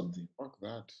year or something. Fuck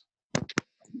that.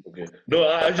 Okay, no,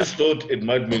 I just thought it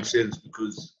might make sense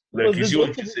because, like, Because you there's see what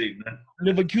also you're saying, man.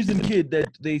 Leverkusen kid that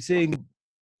they saying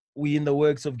we in the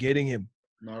works of getting him.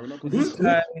 No, we're not With gonna this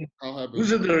guy, I'll have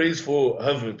Who's in the race for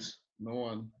Havertz? No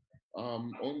one.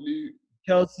 Only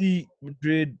Chelsea,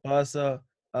 Madrid, Barca,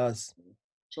 us.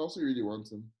 Chelsea really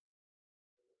wants him.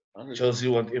 I heard Chelsea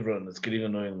want everyone. It's getting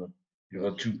annoying, man. You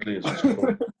got two players.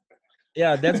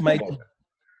 Yeah, that's my Fuck. team.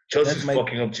 Chelsea's That's my-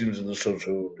 fucking up teams in the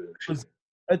social direction. Because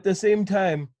at the same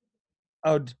time,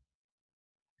 I'd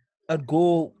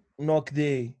go knock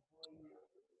there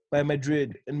by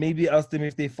Madrid and maybe ask them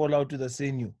if they fall out with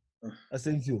Asensio.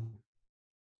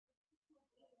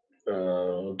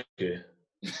 Okay.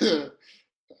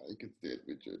 I can stay at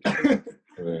Madrid.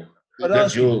 Yeah. But That's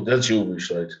ask you. your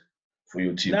wish, right? For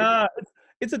your team. Nah,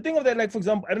 it's a thing of that. Like, for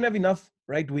example, I don't have enough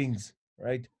right wings,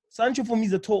 right? Sancho for me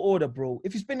is a tall order, bro.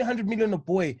 If you spend 100 million on a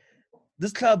boy,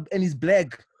 this club, and he's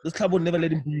black, this club will never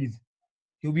let him breathe.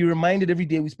 He'll be reminded every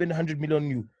day, we spend 100 million on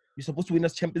you. You're supposed to win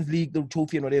us Champions League, the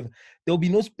trophy and whatever. There will be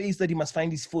no space that he must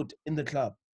find his foot in the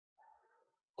club.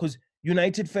 Because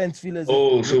United fans feel as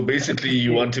Oh, so basically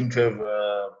you want him to have,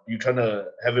 you're trying to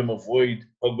have him avoid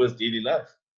Pogba's daily life.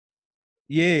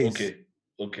 Yes.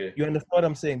 Okay. You understand what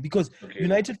I'm saying? Because Okay.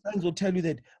 United fans will tell you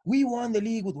that we won the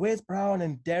league with Wes Brown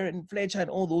and Darren Fletcher and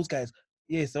all those guys.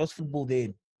 Yes, that was football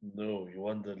then. No, you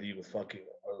want the league with fucking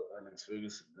Alex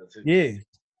Ferguson. That's it. Yeah.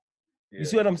 Yeah. You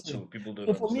see what I'm saying? So people don't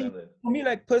So for understand that. me,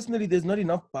 like personally, there's not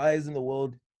enough buyers in the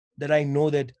world that I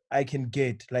know that I can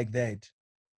get like that.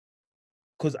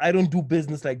 Because I don't do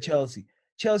business like Chelsea.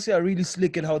 Chelsea are really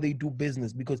slick at how they do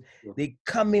business because they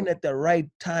come in at the right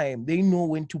time. They know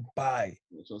when to buy.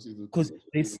 Because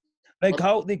they like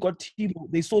how they got Timo.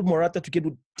 They sold Morata to get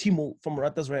with Timo from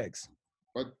Morata's rags.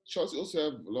 But Chelsea also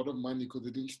have a lot of money because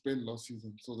they didn't spend last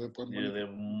season, so they've got money. Yeah, they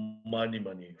have money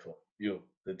for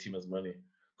the team has money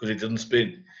because they didn't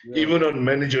spend. Yeah. Even on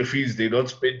manager fees, they're not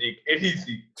spending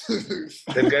anything.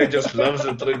 That guy just loves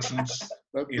the tracksuits.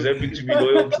 He's happy to be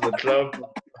loyal to the club.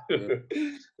 The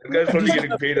guy's probably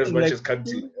getting paid as much as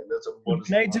Kante, and that's a bonus.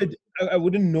 United, I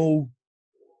wouldn't know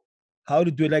how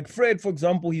to do it. Like Fred, for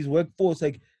example, his workforce,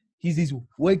 like he's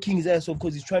working his ass off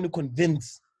because he's trying to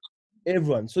convince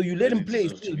everyone. So you let him play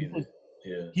still because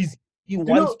he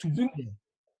wants to be there.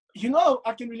 You know,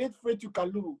 I can relate Fred to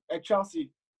Kalu at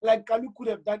Chelsea. Like Kalu could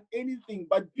have done anything,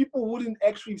 but people wouldn't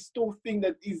actually still think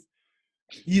that he's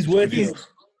worth it.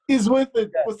 He's worth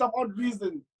it for some odd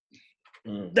reason.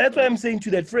 That's why I'm saying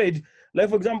to that Fred. Like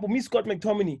for example, me Scott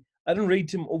McTominay, I don't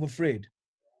rate him over Fred.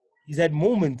 He's had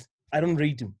moments. I don't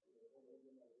rate him.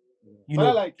 You know,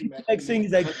 I like him, like saying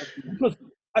he's like because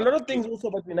a lot of things also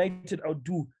about United I'll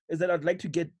do is that I'd like to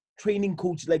get training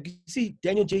coach. Like you see,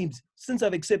 Daniel James, since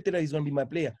I've accepted that he's gonna be my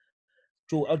player.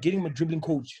 So I'll get him a dribbling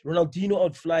coach. Ronaldinho,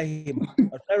 I'd fly him.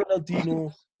 I'd fly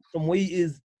Ronaldinho from where he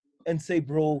is and say,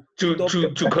 bro. To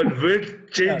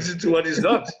convert James into what he's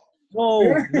not.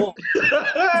 No.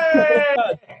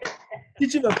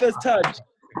 Teach him a first touch.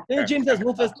 Then James has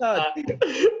no first touch.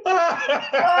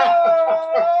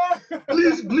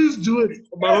 Please do it.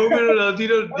 My homie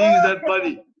Ronaldinho needs that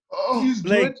money. Please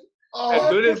do it. And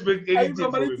don't expect anything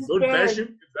from him. Don't bash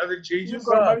him. If nothing changes.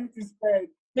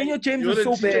 Daniel James is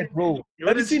so bad, bro. You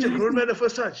want to teach a grown man the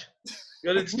first touch?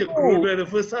 You want to teach a grown man the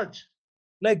first touch?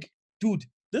 Like, dude,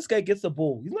 this guy gets the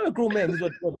ball. He's not a grown man. He's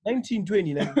what 19,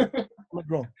 20. Like, I'm not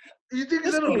wrong. You think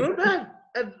he's not a grown man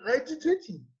at 19,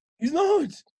 20? He's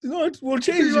not. We'll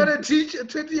change You want to teach a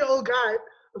 20-year-old guy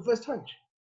the first touch?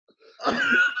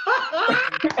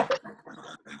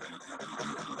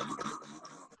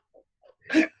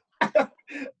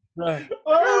 That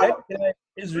guy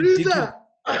is ridiculous.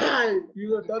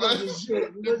 You got done with this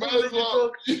shit. You might as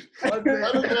well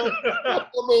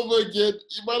all over again.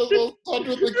 You might as well start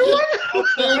with the kid.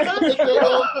 I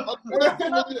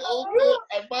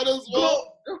might as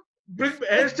well. Bring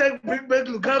back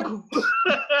Lukaku.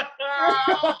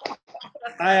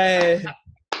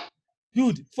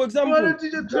 Dude, for example, You want to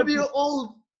teach a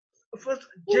 20-year-old first?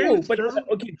 James, but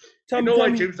okay, tell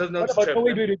me. James doesn't know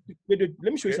wait.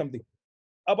 Let me show you something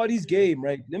about his game,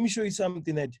 right? Let me show you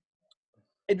something that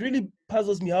it really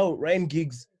puzzles me how Ryan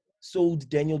Giggs sold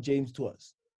Daniel James to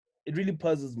us. It really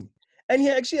puzzles me. And he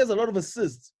actually has a lot of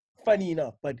assists, funny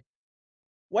enough, but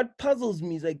what puzzles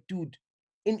me is like, dude,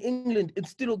 in England, it's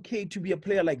still okay to be a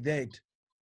player like that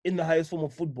in the highest form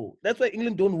of football. That's why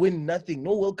England don't win nothing,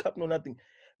 no World Cup, no nothing,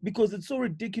 because it's so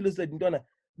ridiculous that Ndwana,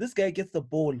 this guy gets the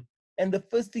ball, and the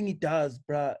first thing he does,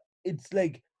 bruh, it's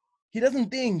like he doesn't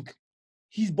think.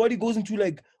 His body goes into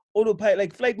like autopilot,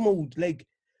 like flight mode. Like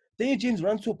Daniel James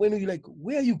runs to a point where you're like,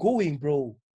 where are you going,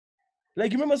 bro?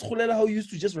 Like you remember Schulela, how he used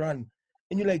to just run,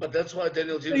 and you're like, But that's why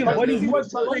Daniel James your does body not is move.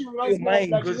 But what your reminds me of,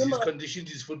 mind. like, Because he's remember, conditioned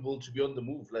his football to be on the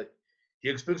move. Like he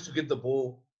expects to get the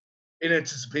ball in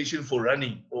anticipation for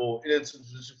running or in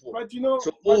anticipation for. but you know,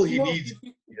 So but all you he know, needs, if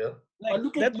you- yeah. Like but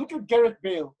look that's at Gareth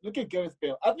Bale. Look at Gareth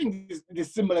Bale. I think they're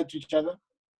similar to each other.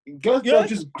 Gareth Yeah. Bale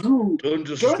just grew. Don't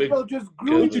Gareth disrespect. Bale just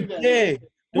grew don't you into them. dare, don't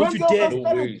When you they dare, first No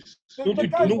started, ways. Don't the you-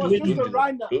 guy don't was do it, just Don't a do that.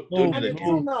 runner. Don't no, do And that.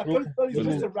 until now, no, Gareth Bale is no.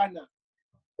 just a runner.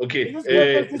 Okay, He just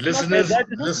mastered listeners, that-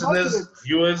 just mastered it.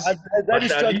 viewers, that is Bahlali,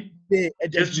 struggling there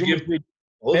at just to Real give. Madrid.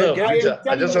 Hold Man, up, Gareth I Victor. am I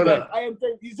telling just you guys. wanna. I am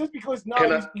telling. It's just because now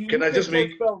Can I- you can look I at just Gareth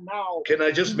make- Bale now. Can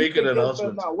I just You make look an at Gareth Bale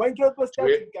announcement? now. When Gareth Bale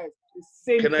started, guys, the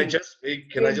same Can I thing. just make?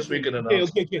 Can I just make an Okay,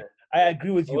 announcement? okay. I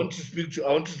agree with I you. want to speak to.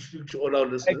 I want to speak to all our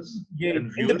listeners Yeah, and in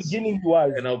the viewers beginning, he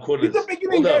was. and our In callers. the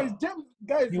beginning, Hold guys, up.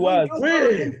 guys, He when was. Gareth Bale was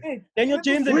Where? the same. Daniel They're the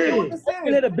James same. and They were Where? the Gareth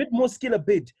same. had a bit more skill, a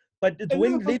bit, but it's A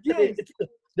when little bit, later yes. it's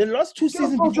the last two Gareth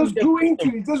seasons Bale before just he grew left into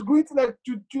them. it. Just grew into like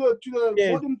to the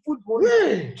Yeah. modern football.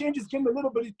 Where? He changed his game a little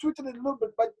bit. He tweaked it a little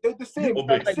bit, but they're the same. Obe,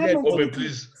 Like Same that. Obe, mentality,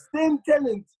 please. same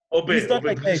talent. Obe, Did he start Obe,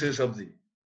 like please that? say something.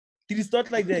 Did he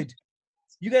start like that?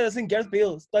 You guys are saying Gareth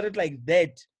Bale started like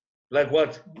that. Like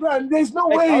what? Man, there's no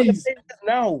Like how the ways. players is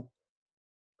now.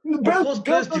 Of Bale, course,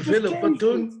 players Bale just develop, but changed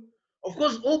don't. it. Of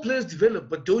course, all players develop,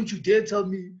 but don't you dare tell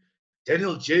me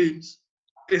Daniel James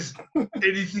is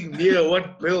anything near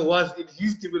what Bale was in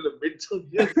his developmental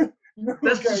years. No,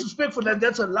 That's guys. disrespectful, and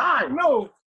that's a lie. No,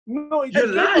 You're it's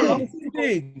never wrong. lying.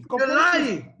 Thing. You're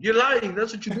lying. You're lying.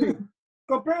 That's what you're doing.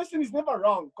 Comparison is never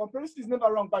wrong. Comparison is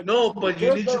never wrong. But No, but you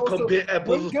Gareth need Bale to also- compare apples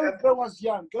When with Gareth apples. Bale was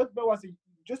young, Gareth Bale was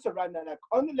just a runner. Like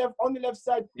on the left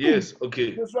side. Yes.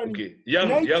 Okay. Just running. Okay. Young.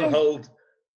 Nathan- How old?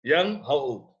 Young. How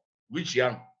old? Which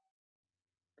young?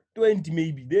 20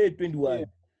 maybe. They're 21. Yeah.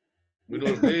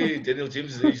 Because they Daniel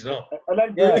James' age now. I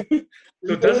like Yeah. the-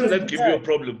 So doesn't that give you a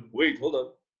problem? Wait, hold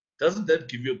on. Doesn't that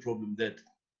give you a problem that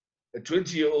a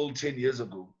 20-year-old 10 years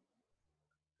ago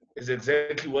is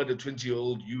exactly what a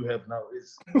 20-year-old you have now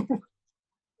is?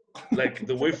 Like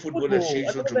the way football has Football. changed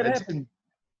I so thought that dramatically. happened.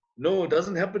 No, it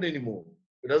doesn't happen anymore.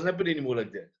 It doesn't happen anymore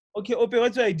like that. Okay, Ope,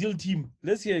 what's your ideal team?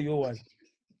 Let's hear your one.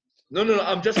 No.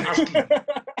 I'm just asking.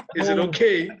 Is it No.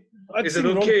 okay? Is it Asking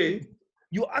wrong okay? things.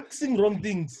 You're asking wrong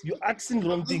things. You're asking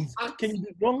wrong things. Can you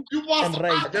be wrong You must and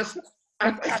right? I just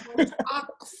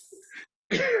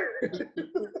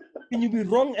Can you be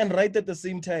wrong and right at the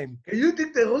same time? Can you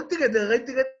think the wrong thing and the right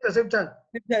thing at the same time?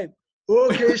 Same time.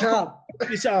 Okay, sharp.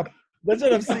 Okay, sharp. That's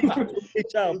what I'm saying. Okay,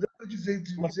 sharp. That's what you say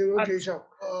to me. Say, okay, sharp.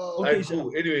 Okay, Alright, sharp.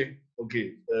 cool. Anyway,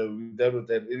 okay, we're done with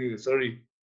that. Anyway, sorry.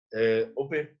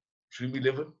 Ope, Dream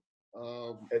 11,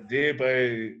 there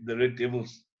by the Red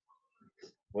Devils.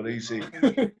 What do you say?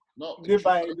 No,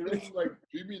 Goodbye. like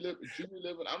Dream 11.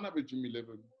 I'm not a Dream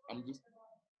 11. I'm just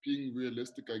being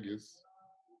realistic, I guess.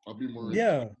 I'll be more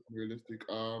Yeah. realistic.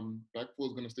 Back four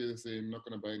is gonna stay the same. Not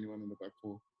gonna buy anyone in the back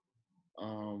four.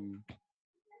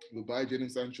 We'll buy Jadon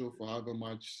Sancho for however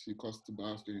much it costs to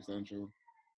buy Jadon Sancho,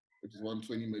 which is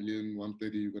 120 million,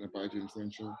 130. You're gonna buy Jadon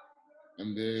Sancho,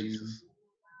 and then Jesus.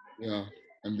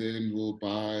 and then we'll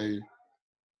buy.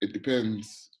 It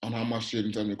depends on how much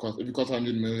Jadon Sancho costs. If it costs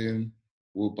 100 million,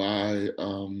 we'll buy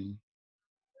another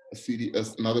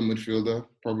midfielder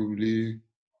probably.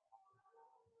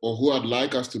 Or who I'd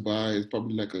like us to buy is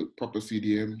probably like a proper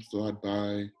CDM. So I'd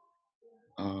buy,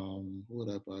 who would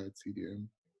I buy at CDM?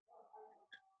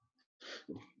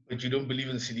 But you don't believe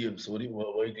in CDM, so why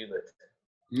are you doing that?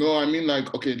 No, I mean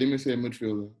like, okay, let me say a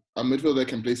midfielder. A midfielder that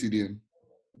can play CDM.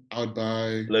 I would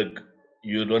buy, Like,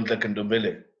 you want like a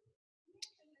Ndombele,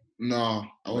 no,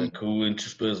 I won't, like who went to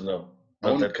Spurs now? I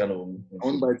Not won't- that kind of. I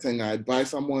won't buy Tenga. I'd buy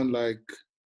someone like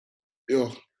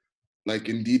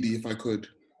Ndidi if I could.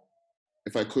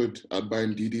 If I could, I'd buy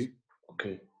Ndidi.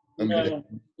 Okay. And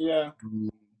Yeah.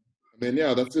 then,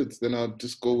 yeah, that's it. Then I'd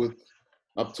just go with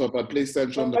up top. I'd play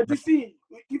Sancho on But you the see,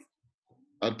 if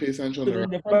I'd play Sancho on the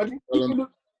right, but if you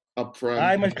look, up front.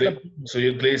 I must So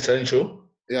you play Sancho,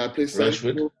 Yeah, I play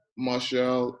Sancho, Rashford.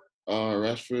 Martial,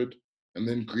 Rashford, and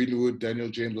then Greenwood, Daniel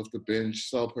James off the bench,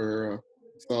 Sal Pereira,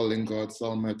 Sal Lingard,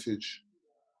 Sal Matic.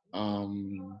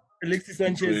 Alexis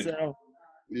Sanchez. Great.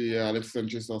 Yeah, Alex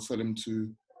Sanchez, I'll sell him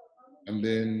too. And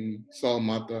then Sal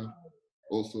Mata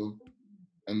also.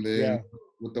 And then Yeah.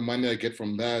 with the money I get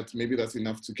from that, maybe that's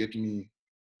enough to get me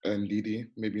and Didi,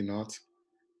 maybe not.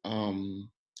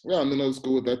 Yeah, and then I'll just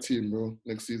go with that team, bro,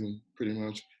 next season, pretty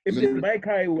much. If And they then, buy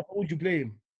Kai, how would you play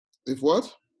him? if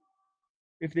what?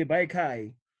 If they buy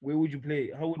Kai, where would you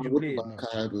play? How would I you wouldn't play it buy now?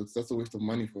 Kai Havertz. That's a waste of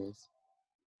money for us.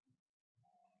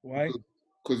 Why?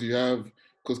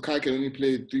 Because Kai can only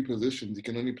play 3 positions. He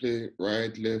can only play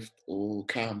right, left, or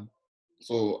cam.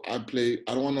 So I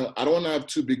don't wanna have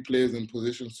 2 big players in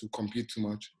positions to compete too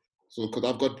much. So because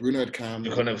I've got Bruno at cam.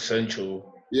 You can't have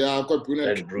Sancho Yeah, I've got Bruno at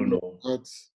and cam. Bruno.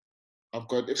 I've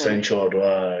got if Sancho out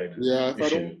wide. Yeah,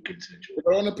 If you get Sancho.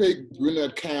 I want to play Bruno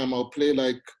at cam, I'll play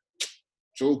like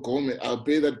Joe Gomez. I'll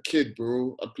play that kid,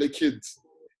 bro. I'll play kids.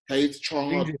 Hayes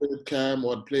Chong, I'll play at cam,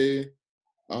 or I'd play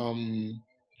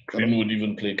Greenwood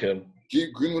even play cam.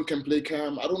 Greenwood can play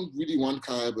cam. I don't really want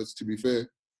Kai Havertz, to be fair.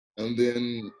 And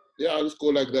then I'll just go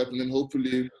like that, and then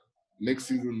hopefully next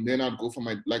season, then I'd go for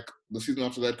the season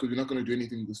after that, because we're not going to do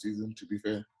anything this season, to be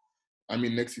fair. I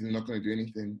mean, next season, we're not going to do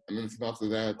anything. And then the season after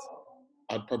that,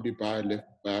 I'd probably buy a left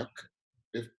back.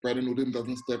 If Brandon Wooden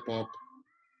doesn't step up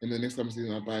in the next time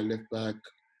season, I'd buy a left back.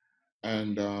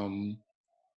 And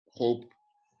hope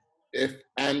if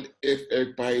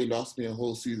Eric Bailly lost me a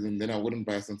whole season, then I wouldn't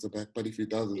buy a centre back. But if he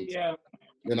doesn't,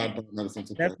 then I'd buy another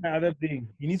centre back. That's my other thing.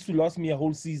 He needs to last me a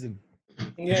whole season.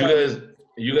 Yeah.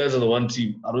 You guys are the one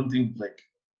team. I don't think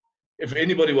if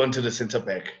anybody wanted a centre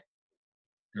back,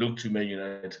 look to Man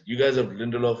United. You guys have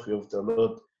Lindelof, you have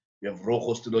Dalot, you have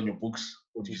Rojo still on your books.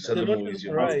 Or do you sell them always?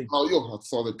 Right. Oh, yo, I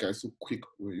saw that guy so quick,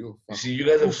 bro. You see, you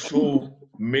guys have so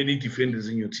many defenders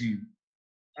in your team.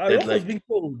 Rojo's being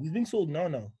sold. He's being sold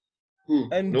now. Who?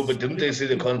 And no, but didn't they say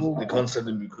they can't sell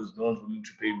him because no one's willing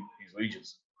to pay him his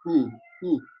wages? Who?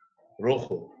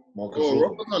 Rojo. Marcus Rojo's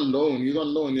Rojo. on loan. He's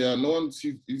on loan. Yeah, no one's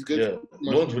he's getting. Yeah,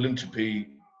 no one's willing to pay.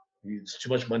 It's too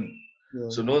much money. Yeah.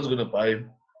 So no one's gonna buy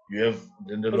him. You have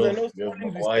Lindelof, you have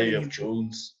Maguire, you have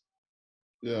Jones.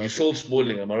 Yeah. You sold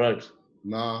Smalling, am I right?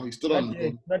 Nah, he's still on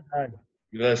loan.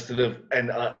 You guys still have,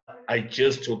 and I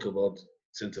just talk about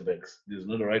centre backs. There's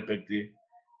not a right back there.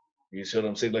 You see what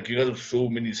I'm saying? You guys have so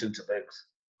many centre backs.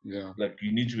 Yeah.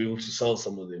 You need to be able to sell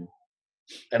some of them.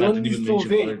 And I didn't even mention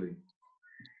Bailey.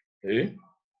 Eh?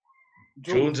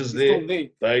 Jones is there.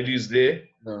 Bailey is there.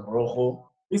 Yeah. Rojo.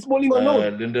 Is Smalling on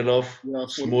loan? Lindelof. Yeah,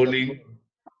 Smalling.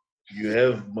 You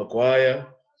have Maguire.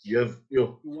 You have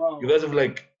you guys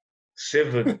have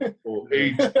 7 or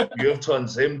 8. You have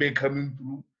Twanzembe coming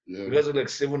through. Yeah. You guys have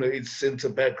 7 or 8 centre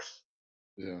backs.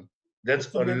 Yeah.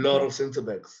 That's a lot of centre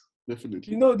backs.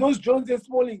 Definitely. You know, those Jones and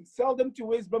Smalling, sell them to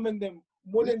West Brom and them.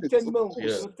 More than 10 mil. Yeah.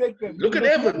 We'll take them. Look at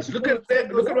Evans. Look at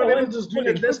what Evans is doing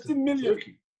at Leicester. 15 million.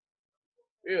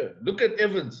 Yeah, look at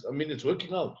Evans. I mean, it's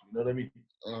working out. You know what I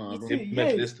mean?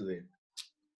 Met Leicester there.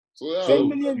 So, 10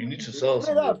 million. You need to sell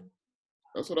some.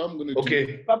 That's what I'm gonna do.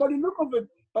 Okay. But by the look of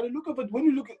it, when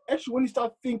you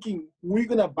start thinking, we're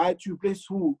gonna buy to replace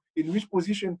who in which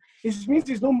position, it means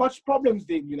there's not much problems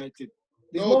there in United.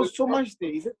 There's so much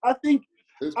there. I think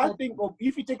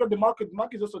if you take out the market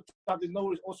is also tough. There's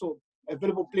no also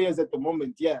available players at the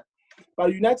moment. Yeah,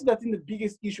 but United, I think the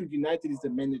biggest issue with United is the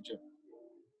manager.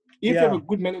 If you have a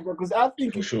good manager, because I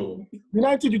think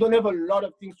United, you don't have a lot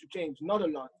of things to change. Not a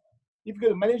lot. If you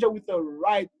get a manager with the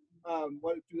right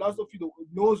philosophy that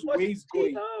knows where he's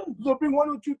going, so bring 1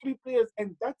 or 2, 3 players,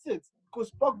 and that's it. Because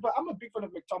Pogba, I'm a big fan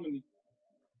of McTominay.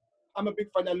 I'm a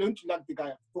big fan. I learned to like the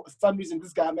guy. For some reason,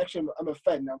 this guy, I'm a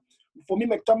fan now. For me,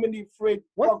 McTominay, Fred,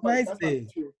 what's Pogba, nice that's there?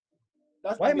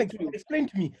 Why McTominay? Explain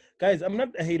to me, guys. I'm not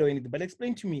a hater or anything, but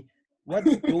explain to me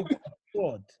what's dope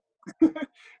squad.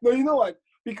 No, you know what?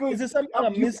 Because is there something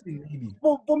I'm missing?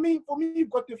 Maybe for me, you've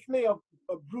got the flair of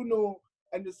Bruno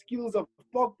and the skills of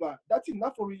Pogba. That's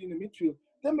enough already in the midfield.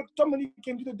 Then McTominay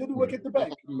can do the dirty work at the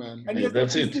back. Man. And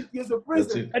that's it. He has a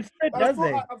presence. And Fred does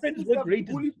that. Fred's work rate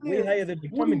is way higher than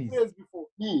McTominay's.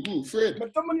 Who? Fred?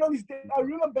 McTominay on his debut. I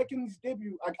remember back in his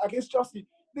debut against Chelsea,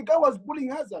 the guy was bullying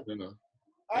Hazard.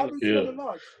 I haven't seen it a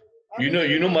lot.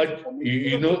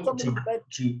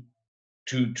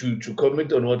 To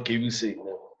comment on what Kevin's saying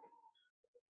now.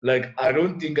 I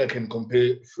don't think I can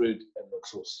compare Fred and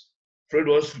Maxos. Fred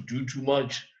wants to do too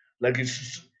much.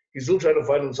 He's still trying to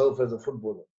find himself as a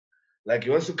footballer. He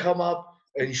wants to come up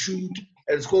and shoot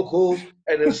and score goals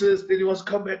and assist. Then he wants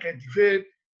to come back and defend.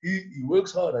 He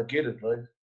works hard. I get it, right?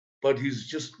 But he's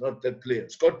just not that player.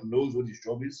 Scott knows what his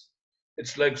job is.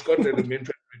 It's like Scott had a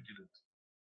mentor and did it.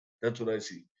 That's what I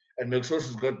see. And Maxos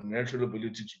has got natural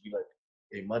ability to be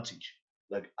a Matic.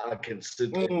 I can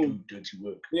sit and do dirty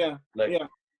work.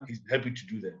 He's happy to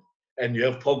do that. And you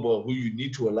have Pogba, who you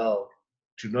need to allow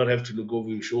to not have to look over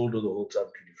your shoulder the whole time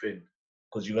to defend,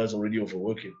 because you guys are already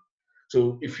overworking.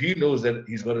 So if he knows that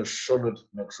he's got a solid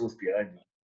Maxos behind him,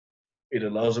 it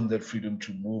allows them that freedom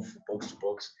to move box to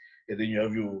box, and then you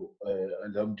have your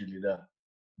Alhamdulillah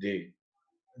day.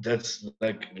 That's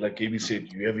like AB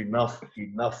said, you have enough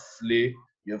flair,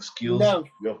 you have skills, No.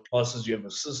 you have passes, you have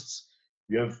assists,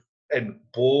 you have and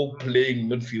ball playing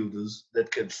midfielders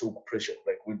that can soak pressure.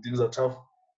 Like when things are tough,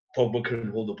 Pogba can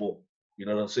hold the ball. You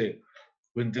know what I'm saying?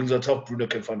 When things are tough, Bruno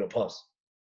can find a pass.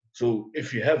 So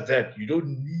if you have that, you don't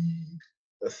need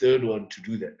a third one to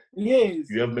do that. Yes.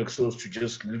 You have Maxos to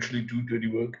just literally do dirty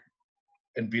work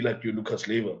and be like your Lucas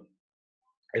Leiva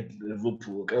at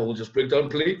Liverpool. Okay, we'll just break down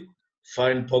play,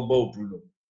 find Pogba or Bruno,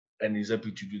 and he's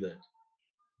happy to do that.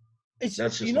 It's,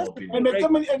 That's just you my know, opinion. And right?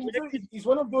 somebody, and so he's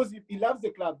one of those. If he loves the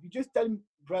club, you just tell him,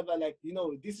 brother, like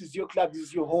this is your club, this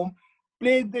is your home.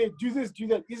 Play there, do this, do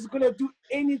that. He's gonna do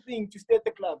anything to stay at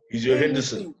the club. He's your Anything.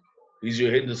 Henderson. He's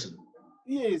your Henderson.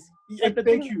 Yes. But the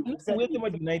Thank thing, you. the Exactly. weird thing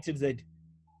about United is that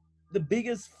the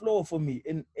biggest flaw for me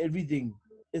in everything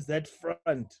is that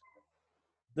front.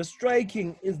 The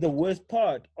striking is the worst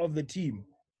part of the team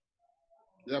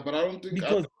Yeah, but I don't think.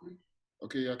 because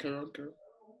Okay, yeah, carry on.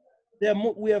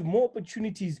 we have more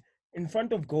opportunities in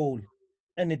front of goal,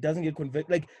 and it doesn't get converted.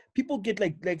 Like people get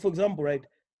like for example, right?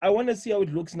 I want to see how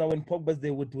it looks now when Pogba's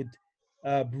there with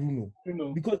Bruno,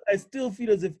 because I still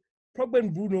feel as if Pogba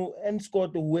and Bruno and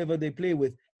Scott or whoever they play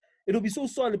with, it'll be so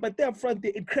solid, but there up front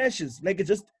it crashes. Like it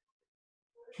just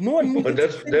no one moves. But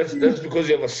that's because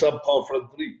you have a subpar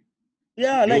front three.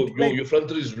 Yeah, your front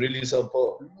three is really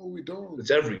subpar. No, we don't.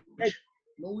 It's average.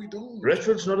 No, we don't.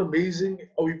 Rashford's not amazing.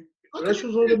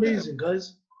 Rashford's not amazing,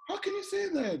 guys. How can you say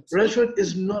that? Rashford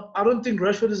is not. I don't think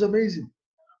Rashford is amazing.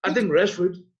 I think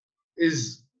Rashford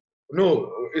is.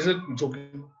 No, isn't I'm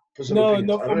talking personal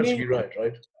opinions. I don't have to be right?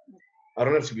 I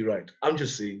don't have to be right. I'm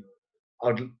just saying,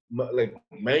 like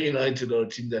Man United are a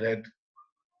team that had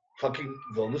fucking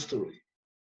Van Nistelrooy.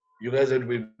 You guys had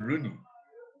Wayne Rooney.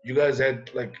 You guys had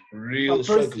like real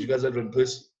strikers. You guys had Van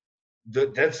Persie.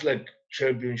 That's like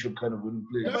championship kind of winning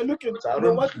players. Yeah, but look at, so I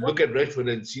don't look at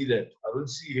Rashford and see that. I don't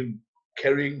see him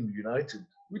carrying United.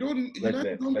 We don't. Like United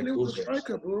that, don't like play with those the guys.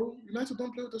 striker, bro. United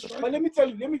don't play with the striker. But let me tell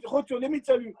you, let me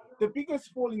tell you, the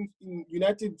biggest fall in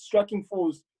United striking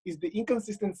force is the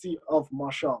inconsistency of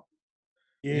Martial.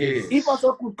 Yes. If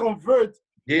Martial could convert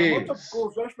the amount of Yes.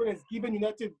 goals Rashford has given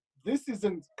United this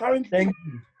season, currently Thank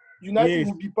you. United Yes.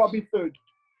 would be probably third.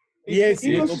 Yes, the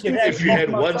yes, inconsistency okay. If you of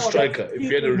had one Martial striker, that's if you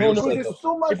had a keeping- real No, because striker, there's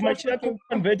so much If Martial Rashford can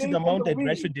converted the play on amount that wing.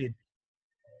 Rashford did,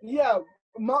 Yeah,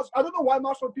 I don't know why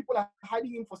Marshall people are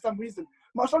hiding him for some reason.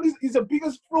 Marshall is the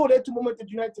biggest fraud at the moment at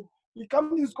United. He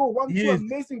comes in, score one, two Yes.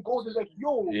 amazing goals. It's like,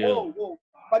 yo, Yeah. whoa.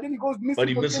 But then he goes missing but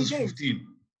he for 10 misses games. 15.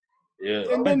 Yeah.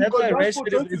 And but then that's why because Rashford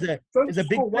trying is to a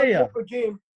big score one player. goal per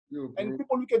game, Yo, bro. and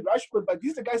people look at Rashford, but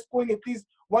this is a guy scoring at least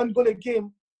one goal a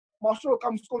game. Marshall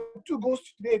comes score 2 goals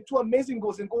today, 2 amazing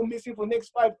goals, and go missing for the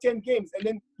next 5-10 games. And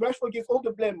then Rashford gets all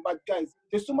the blame. But guys,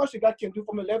 there's so much the guy can do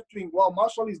from the left wing. While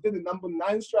Marshall is there, the number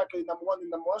 9 striker, the number one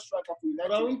striker for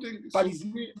But I United. don't think. But so he's for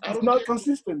me, I It's don't not care.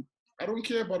 consistent. I don't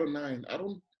care about a 9.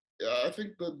 I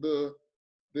think that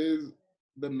there's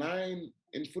the 9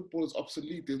 in football is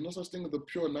obsolete. There's no such thing as the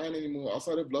pure 9 anymore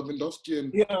outside of Lewandowski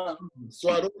and Yeah, so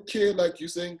I don't care, like you're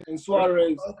saying, and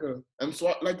Suarez. and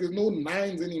so like there's no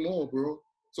 9s anymore, bro.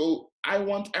 So I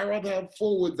rather have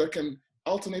forwards that can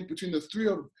alternate between the three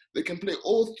of. They can play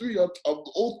all three of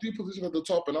all 3 positions at the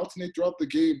top and alternate throughout the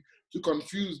game to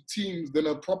confuse teams than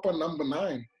a proper number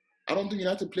 9. I don't think you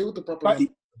have to play with the proper But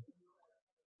number.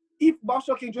 if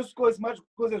Marshall can just score as much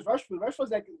goals as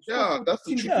Rashford's like Yeah, that's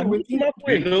the 14 truth. Yeah, with move him up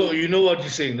quick. You know what you're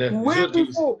saying there. You see way what you're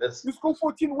before. saying? That's You score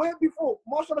 14 way before.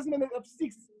 Marshall doesn't even have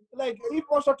 6. Like, if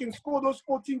Marshall can score those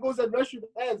 14 goals that Rashford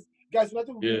has, guys,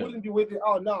 United Yeah. wouldn't be where they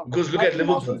are now. because look I at think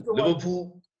Marshall is Liverpool. the one.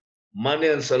 Liverpool, Mane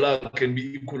and Salah can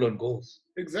be equal on goals.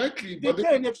 Exactly, They but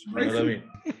can You know what I mean?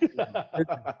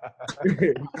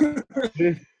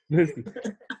 Listen,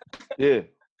 Yeah.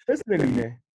 personally,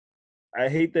 man, I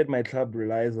hate that my club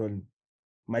relies on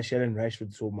Martial and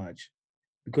Rashford so much.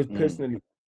 Because personally,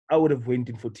 I would have went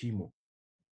in for Timo.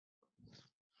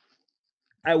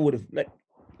 I would have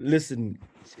listen,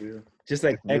 just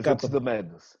like back Method up. to the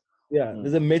madness. Yeah,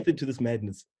 there's a method to this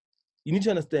madness. You need to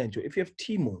understand, Joe. If you have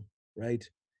Timo, right,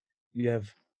 you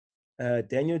have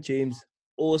Daniel James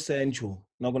or Sancho.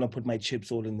 Not gonna put my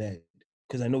chips all in there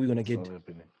because I know we're gonna get Not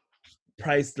happening.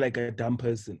 priced like a dumb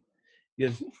person. You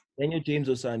have Daniel James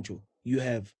or Sancho. You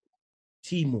have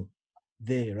Timo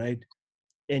there, right,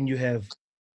 and you have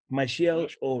Martial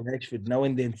or Rashford now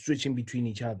and then switching between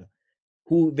each other,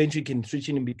 who eventually can switch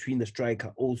in between the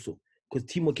striker also, because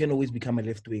Timo can always become a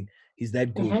left wing. He's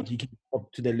that good. He can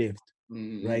up to the left,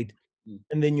 right?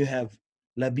 And then you have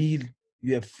Labil,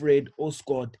 you have Fred or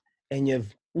Scott, and you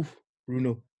have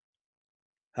Bruno.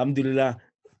 Alhamdulillah.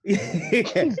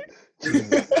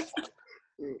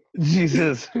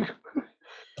 Jesus.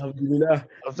 Alhamdulillah.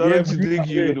 I'm starting Yeah, to Bruno, think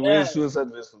you're gonna wear yeah. suicide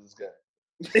vest for this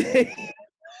guy.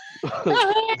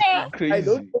 I Crazy.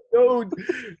 don't know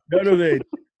none of it.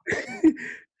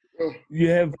 You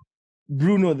have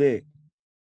Bruno there.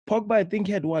 Pogba, I think,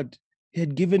 had what? He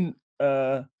had given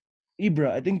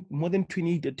Ibra, I think, more than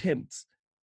 28 attempts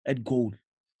at goal.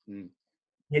 Mm.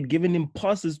 He had given him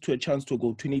passes to a chance to a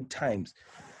goal 28 times.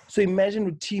 So imagine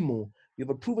with Timo, you have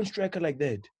a proven striker like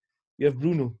that. You have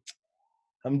Bruno,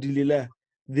 alhamdulillah,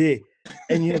 there.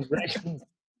 And you have Rashford,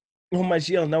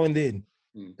 Martial now and then.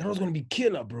 Mm. That was going to be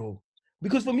killer, bro.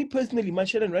 Because for me personally,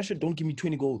 Martial and Rashford don't give me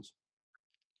 20 goals.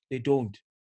 They don't.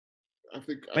 I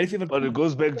think But if you have a But it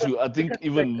goes back to I think striker-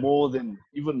 even more than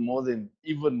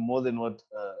what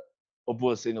Oppo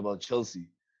was saying about Chelsea.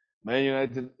 Man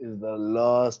United is the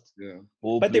last yeah.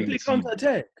 ball But they playing play team.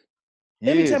 counter-attack.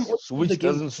 Every time Yes, so which the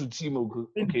game- doesn't suit Timo.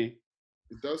 Okay,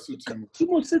 It does suit Timo.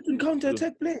 Timo sits in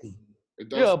counter-attack play. It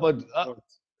does. yeah, but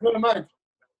No, man.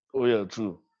 oh yeah,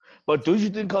 true. But don't you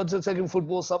think counter-attacking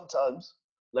football sometimes?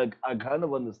 Like I kind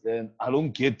of understand. I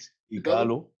don't get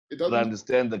Igalo, It but I doesn't.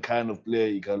 understand the kind of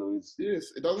player Igalo is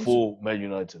Yes, it doesn't. for Man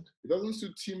United. It doesn't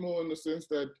suit Timo in the sense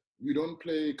that we don't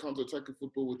play counter-attacking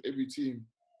football with every team.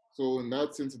 So in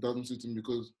that sense, it doesn't suit him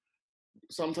because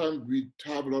sometimes we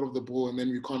have a lot of the ball and then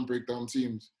we can't break down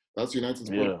teams. That's United's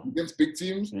problem. Yeah. Against big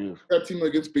teams, Yes, that team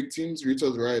against big teams,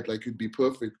 Rita's right. Like it'd be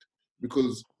perfect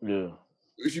because yeah.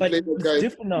 if you But play that it's guy,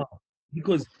 different now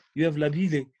because you have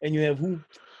Labile and you have who?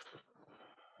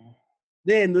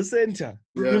 There in the center.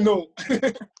 yeah. No.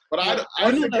 But I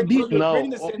I know that beat Now, Bring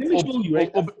the oh, Let center. me show you,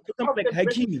 right? oh, Like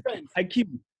Hakimi. Defense.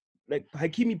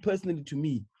 Hakimi personally to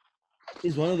me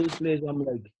is one of those players where I'm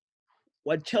like,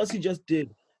 what Chelsea just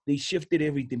did, they shifted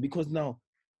everything because now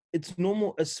it's no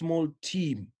more a small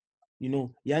team, you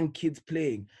know, young kids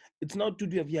playing. It's now to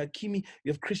do you have Hakimi,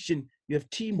 you have Christian, you have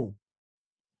Timo.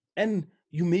 And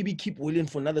you maybe keep William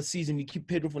for another season, you keep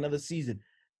Pedro for another season.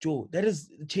 Joe, that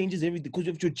changes everything because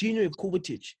you have Jorginho, you have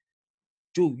Kovacic.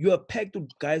 Joe, you are packed with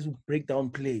guys who break down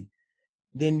play.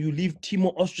 Then you leave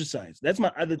Timo ostracized. That's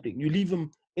my other thing. You leave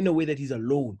him in a way that he's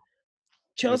alone.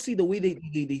 Chelsea, the way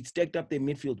they stacked up their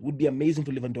midfield would be amazing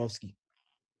for Lewandowski.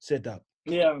 Set up.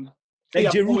 Yeah. Like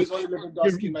I've Giroud. always wanted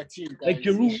Lewandowski in my team, guys. Like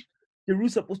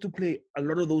Giroud's supposed to play a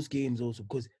lot of those games also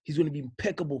because he's going to be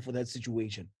impeccable for that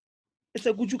situation. It's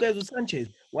like what you guys with Sanchez.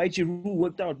 Why Giroud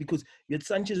worked out because you had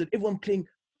Sanchez and everyone playing,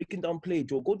 breaking down play.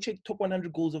 Joe, go check top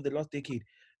 100 goals of the last decade.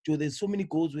 Joe, there's so many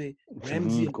goals where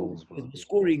Ramsey and goals, bro. were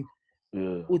scoring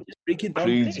Yeah, or just breaking down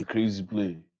crazy, play. crazy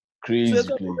play, So crazy that's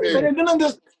play. But I don't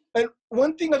understand. And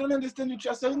one thing I don't understand with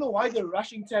Chelsea, I don't know why they're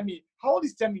rushing Tammy. How old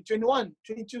is Tammy? 21,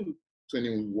 22,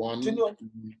 21. 21.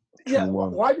 Yeah,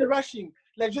 21. why they're rushing?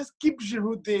 Like, just keep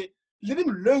Giroud there. Let him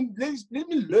learn. Let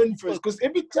me learn first. Because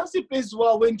every Chelsea plays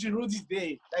well when Giroud is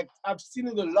there. Like, I've seen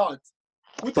it a lot.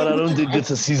 But I don't think it's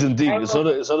a season thing. It's not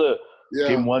a Yeah.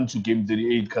 game 1 to game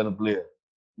 38 kind of player.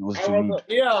 It was Giroud.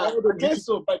 Yeah, I guess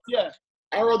so. But yeah.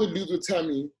 I'd rather lose with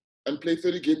Tammy and play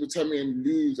 30 games with Tammy and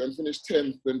lose and finish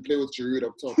 10th than play with Giroud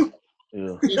up top.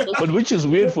 Yeah. But which is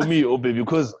weird for me, Obe,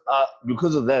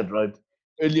 because of that, right?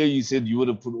 Earlier you said you would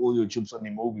have put all your chips on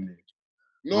Immobile.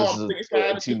 No, versus I'm saying if I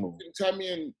had to Timo. pick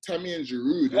Tammy and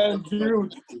Giroud. And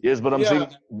Giroud. Yes, but I'm Yeah. saying,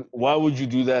 why would you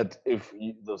do that if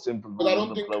the simple But I rule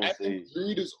don't of think the club I would think say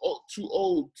Giroud is too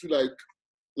old to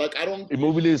like I don't.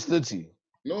 Immobile is 30?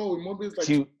 No, Immobile is like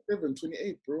See- 27,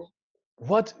 28, bro.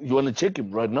 What? You want to check him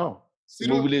right now?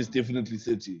 Ciro- Immobile is definitely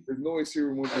 30. There's no way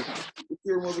Ciro Immobile. If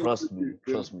Ciro Immobile is Trust 30, me,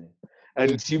 then- trust me.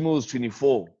 And Timo is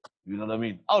 24. You know what I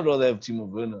mean? I would rather have Timo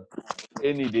Werner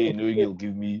any day, knowing he'll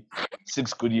give me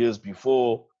 6 good years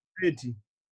before 30.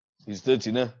 he's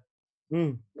 30 now.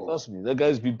 Mm. Trust me, that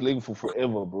guy's been playing for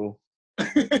forever, bro.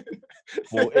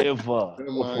 Forever, Never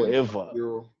or mind. forever.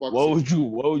 Ciro. Fuck Why Ciro.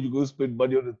 would you go spend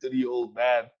money on a 30-year-old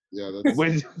man Yeah, that's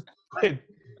when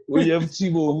you have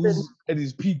Timo who's at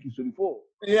his peak is 24?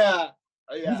 Yeah.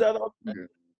 Who's Yeah. the other option?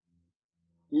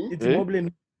 who? It's Eh? Immobile.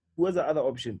 And who was the other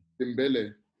option?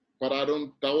 Dembele. But I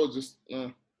don't. That was just.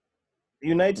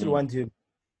 United Mm. want him.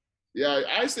 Yeah,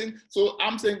 I think so.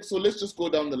 I'm saying so. Let's just go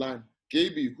down the line.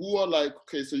 Gaby, who are like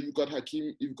okay? So you've got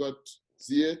Hakim, you've got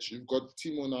Ziyech, you've got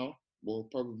Timo now. Well,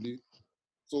 probably.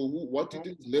 So what do you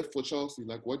think is left for Chelsea?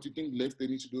 Like, what do you think left they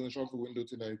need to do in the transfer window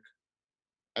to like,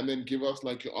 and then give us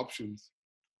like your options.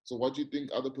 So what do you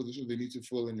think other positions they need to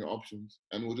fill in your options?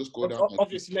 And we'll just go down. Like,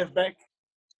 Obviously left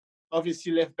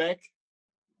back.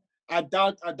 I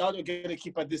doubt they'll get a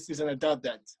keeper this season. I doubt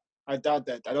that. I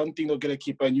don't think they'll get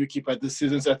a new keeper this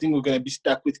season. So I think we're gonna be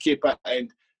stuck with keeper and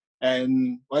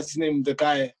and what's his name? The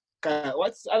guy.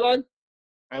 What's Alan?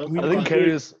 I don't I think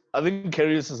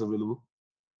Karius is available.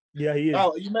 Yeah, he is.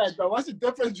 Oh, you mad? But what's the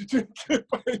difference between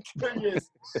Kepa and Karius?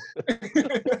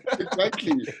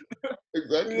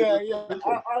 Exactly. Yeah.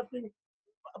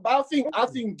 I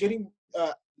think getting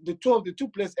the two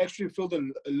players actually filled a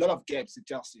lot of gaps in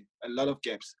Chelsea. A lot of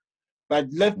gaps.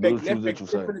 But left back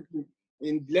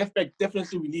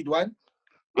definitely we need one.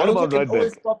 What Alonso about can right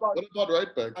always back? pop out. What about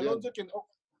right back? Yeah. Alonso can.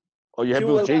 Are you happy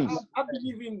with James? I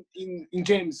believe in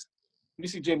James.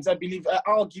 Lucy James. I believe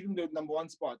I'll give him the number one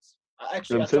spot. I And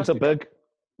trust centre the guy. back,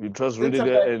 you trust Centre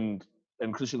Rudiger back.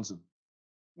 and Christensen.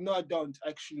 No, I don't.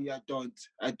 Actually, I don't.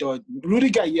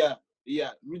 Rudiger, yeah,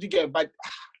 Rudiger. But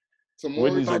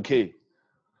When he's okay.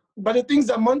 But the thing's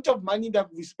the amount of money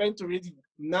that we spent already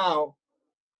now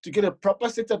to get a proper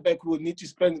centre back, we'll need to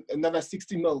spend another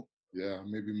 60 mil. Yeah,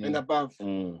 maybe more. And above.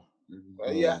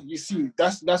 Yeah, you see,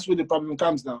 that's where the problem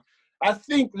comes now. I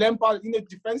think Lampard in the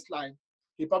defense line,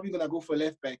 he's probably gonna go for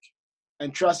left back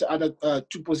and trust the other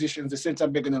two positions, the centre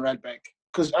back and the right back.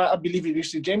 Because I believe in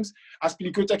Reece James.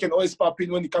 Aspilicueta can always pop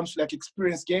in when it comes to like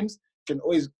experience games, can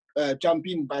always jump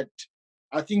in. But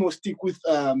I think we'll stick with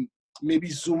maybe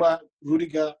Zuma,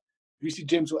 Rudiger, Reece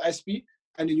James or SP,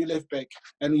 and the new left back.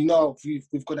 And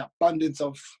we've got abundance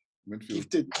of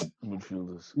gifted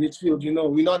midfielders. Midfield,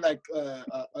 we're not like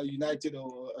a United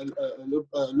or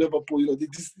a Liverpool.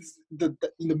 This is in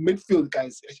the midfield,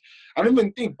 guys. I don't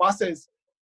even think Barca is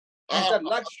that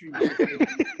luxury. This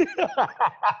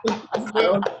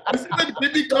is like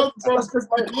baby come from to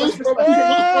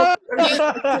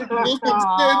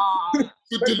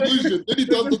delusion. Then he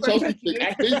does the Chelsea thing.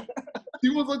 He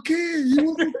was okay.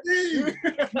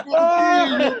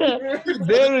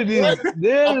 There it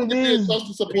is.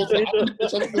 Chelsea supporter. I'm going to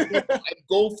Chelsea supporter and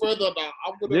go further now.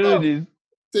 I'm going to There it is.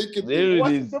 Take it. There it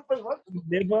is. You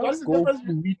never go for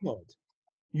retard.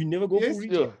 You never go for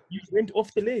retard. You went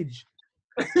off the ledge.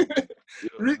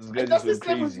 And that's the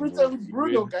same with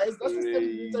Bruno, guys. That's the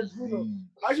same with Bruno.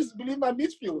 I just believe my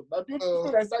midfield.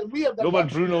 We have that. No, but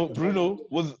Bruno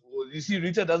was. You see,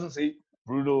 Richard doesn't say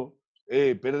Bruno.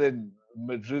 Hey, better than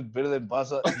Madrid, better than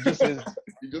Barca. He just says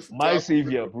my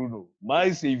savior, Bruno.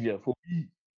 My savior for me.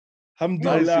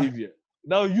 My savior.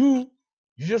 Now you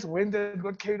just went and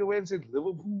got carried away and said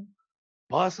Liverpool,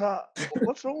 Barca.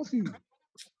 What's wrong with you?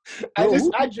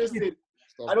 I just said.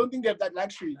 I don't think they have that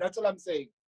luxury. That's all I'm saying.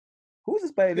 Who's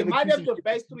this by? They might have the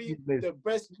best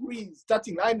three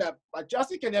starting lineup, but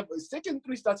Chelsea can have a second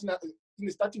three starting in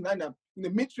the starting lineup in the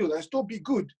midfield and still be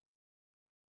good.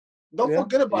 Don't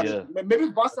forget about it. Maybe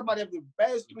Barca might have the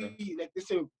best three, like they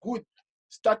say, good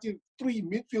starting three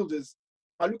midfielders.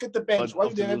 But look at the bench. Why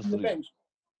do they have the bench?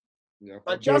 Yeah,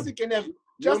 but Chelsea can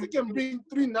bring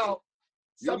three now.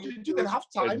 Substitute at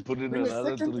halftime. Put in bring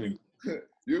another a second three.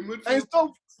 Your midfield and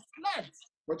still flat.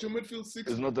 But your midfield six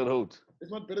is not that hot.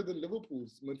 It's not better than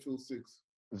Liverpool's midfield six.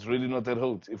 It's really not that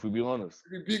hot, if we're being honest.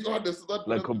 If we're being honest, it's not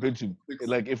like compared to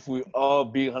like if we are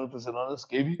being 100% honest,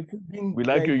 KB, we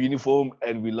like your uniform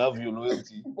and we love your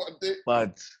loyalty,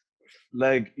 but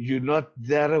like you're not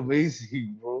that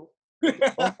amazing, bro. You're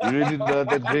really not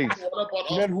that great.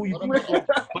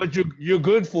 But you're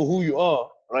good for who you are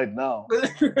right now.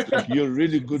 Like, you're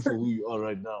really good for who you are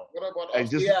right now. I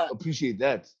just appreciate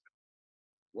that.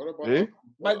 What about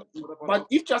but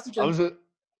if Chelsea can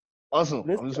Arsenal,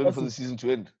 I'm just waiting for the season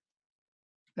to end.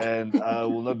 And I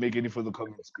will not make any further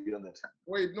comments beyond that.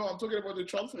 Wait, no, I'm talking about the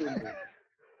transfer window.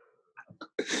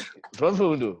 Transfer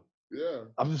window? Yeah.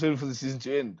 I'm just waiting for the season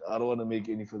to end. I don't want to make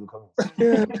any further comments.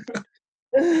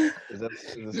 Is there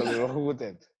something wrong with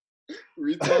that?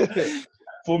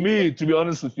 For me, to be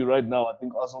honest with you right now, I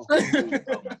think Arsenal's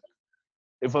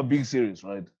if I'm being serious,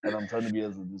 right, and I'm trying to be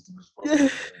as realistic as possible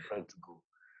and practical,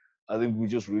 I think we're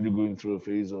just really going through a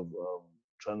phase of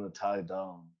trying to tie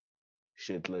down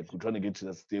shit. Like, we're trying to get to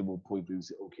that stable point where we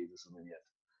say, okay, this isn't yet.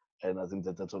 And I think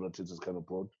that's what Arteta's kind of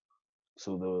brought.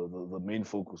 So the main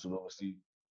focus would obviously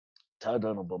tie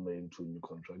down Aubameyang into a new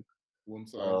contract. One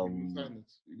side, sign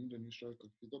it. You need a new striker.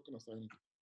 He's not going to sign it.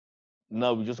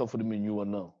 No, we just offered him a new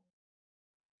one now.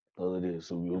 The other day.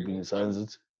 So we're hoping he signs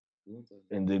it.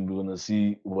 And then we're going to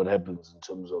see what happens in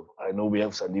terms of, I know we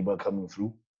have Saliba coming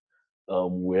through.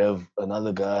 We have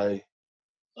another guy,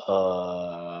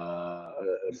 a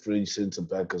French centre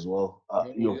back as well.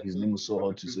 His name is so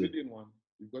hard to say.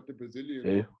 You've got the Brazilian.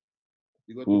 Yeah.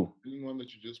 You got the Brazilian one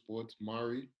that you just bought,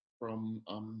 Mari from.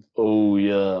 Oh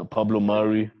yeah, Pablo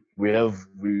Mari.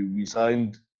 We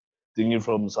signed thingy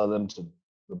from Southampton,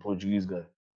 the Portuguese guy,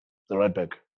 the right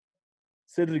back.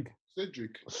 Cedric.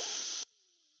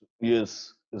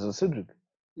 Yes, is it Cedric?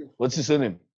 Yeah. What's his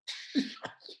surname?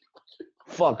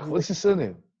 Fuck, what's his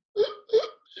surname?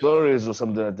 Flores or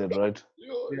something like that, right?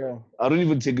 Yeah. I don't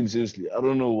even take him seriously. I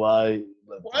don't know why.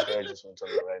 But Why the guy did just went on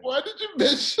the rant. Why did you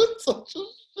mention such a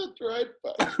shit right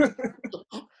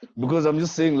back? Because I'm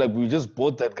just saying, like, we just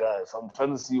bought that guy. So I'm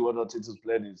trying to see what Arteta's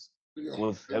plan is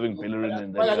with having Bellerin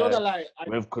and But I that don't guy. lie.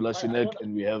 We have Kolasinac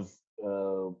and we have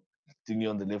Thingy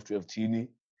on the left. We have Tini.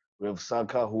 We have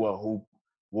Saka, who I hope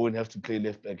won't have to play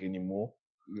left back anymore.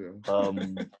 Yeah.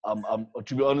 I'm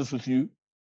to be honest with you,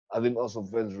 I think Arsenal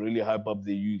fans really hype up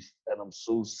their youth, and I'm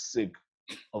so sick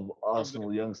of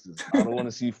Arsenal youngsters. I don't want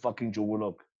to see fucking Joe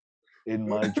Willock in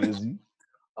my jersey.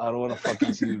 I don't want to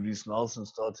fucking see Reece Nelson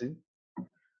starting.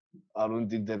 I don't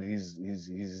think that he's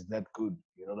that good.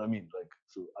 You know what I mean? Like,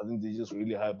 so I think they just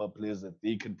really hype up players that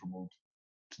they can promote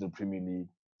to the Premier League.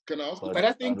 Can I ask? But But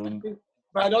I think,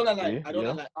 but I don't lie. Yeah, I don't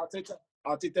yeah. lie.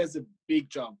 Arteta has a big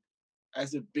job.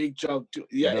 Has a big job to.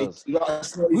 Yeah, does.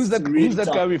 who's Who's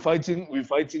that guy we're fighting? We're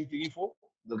fighting thingy for?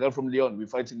 The guy from Lyon. We're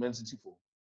fighting Man City for.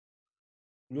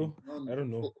 No, I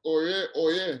don't know. Oh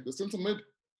yeah, the centre mid.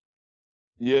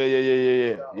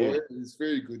 Yeah. Oh yeah, he's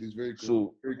very good. He's very good.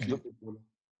 So Very clean footballer.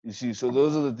 you see, so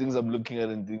those are the things I'm looking at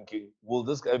and thinking, will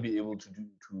this guy be able to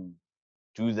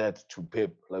do that to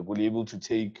Pep? Like, will he be able to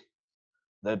take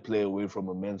that player away from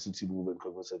a Man City move and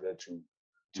convert that to an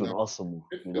No. Arsenal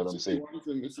move? You know what I'm saying?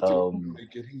 If City wanted him,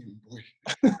 they're getting him, boy.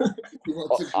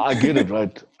 I get it,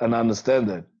 right? And I understand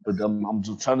that. But I'm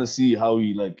just trying to see how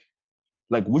he like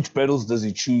which battles does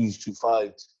he choose to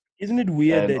fight? Isn't it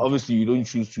weird And that obviously you don't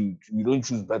choose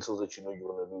battles that you know you're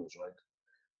gonna lose, right?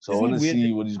 So Isn't I it want to weird see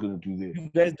that what he's gonna do there. you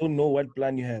guys don't know what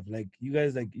plan you have? Like you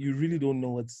guys, like you really don't know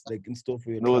what's like in store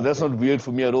for your No, club. that's not weird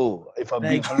for me at all. If I'm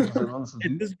being Like, 100% honest with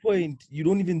At you. this point, you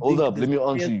don't even Hold think up, let me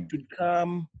answer players you. should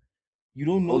come. You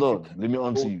don't know. Hold if you on, can- let me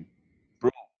answer you.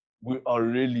 Bro, we are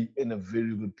really in a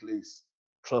very good place.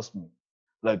 Trust me.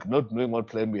 Like, not knowing what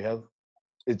plan we have,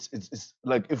 it's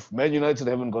like if Man United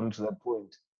haven't gotten to that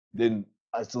point, then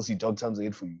I still see dog times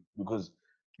ahead for you, because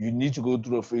you need to go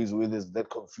through a phase where there's that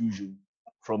confusion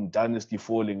from dynasty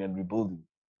falling and rebuilding.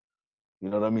 You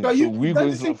know what I mean? So So we're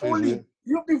going through a phase where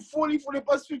You've been falling for the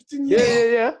past 15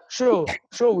 years. yeah. Sure,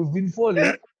 we've been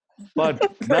falling, but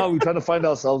now we're trying to find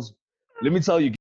ourselves. Let me tell you.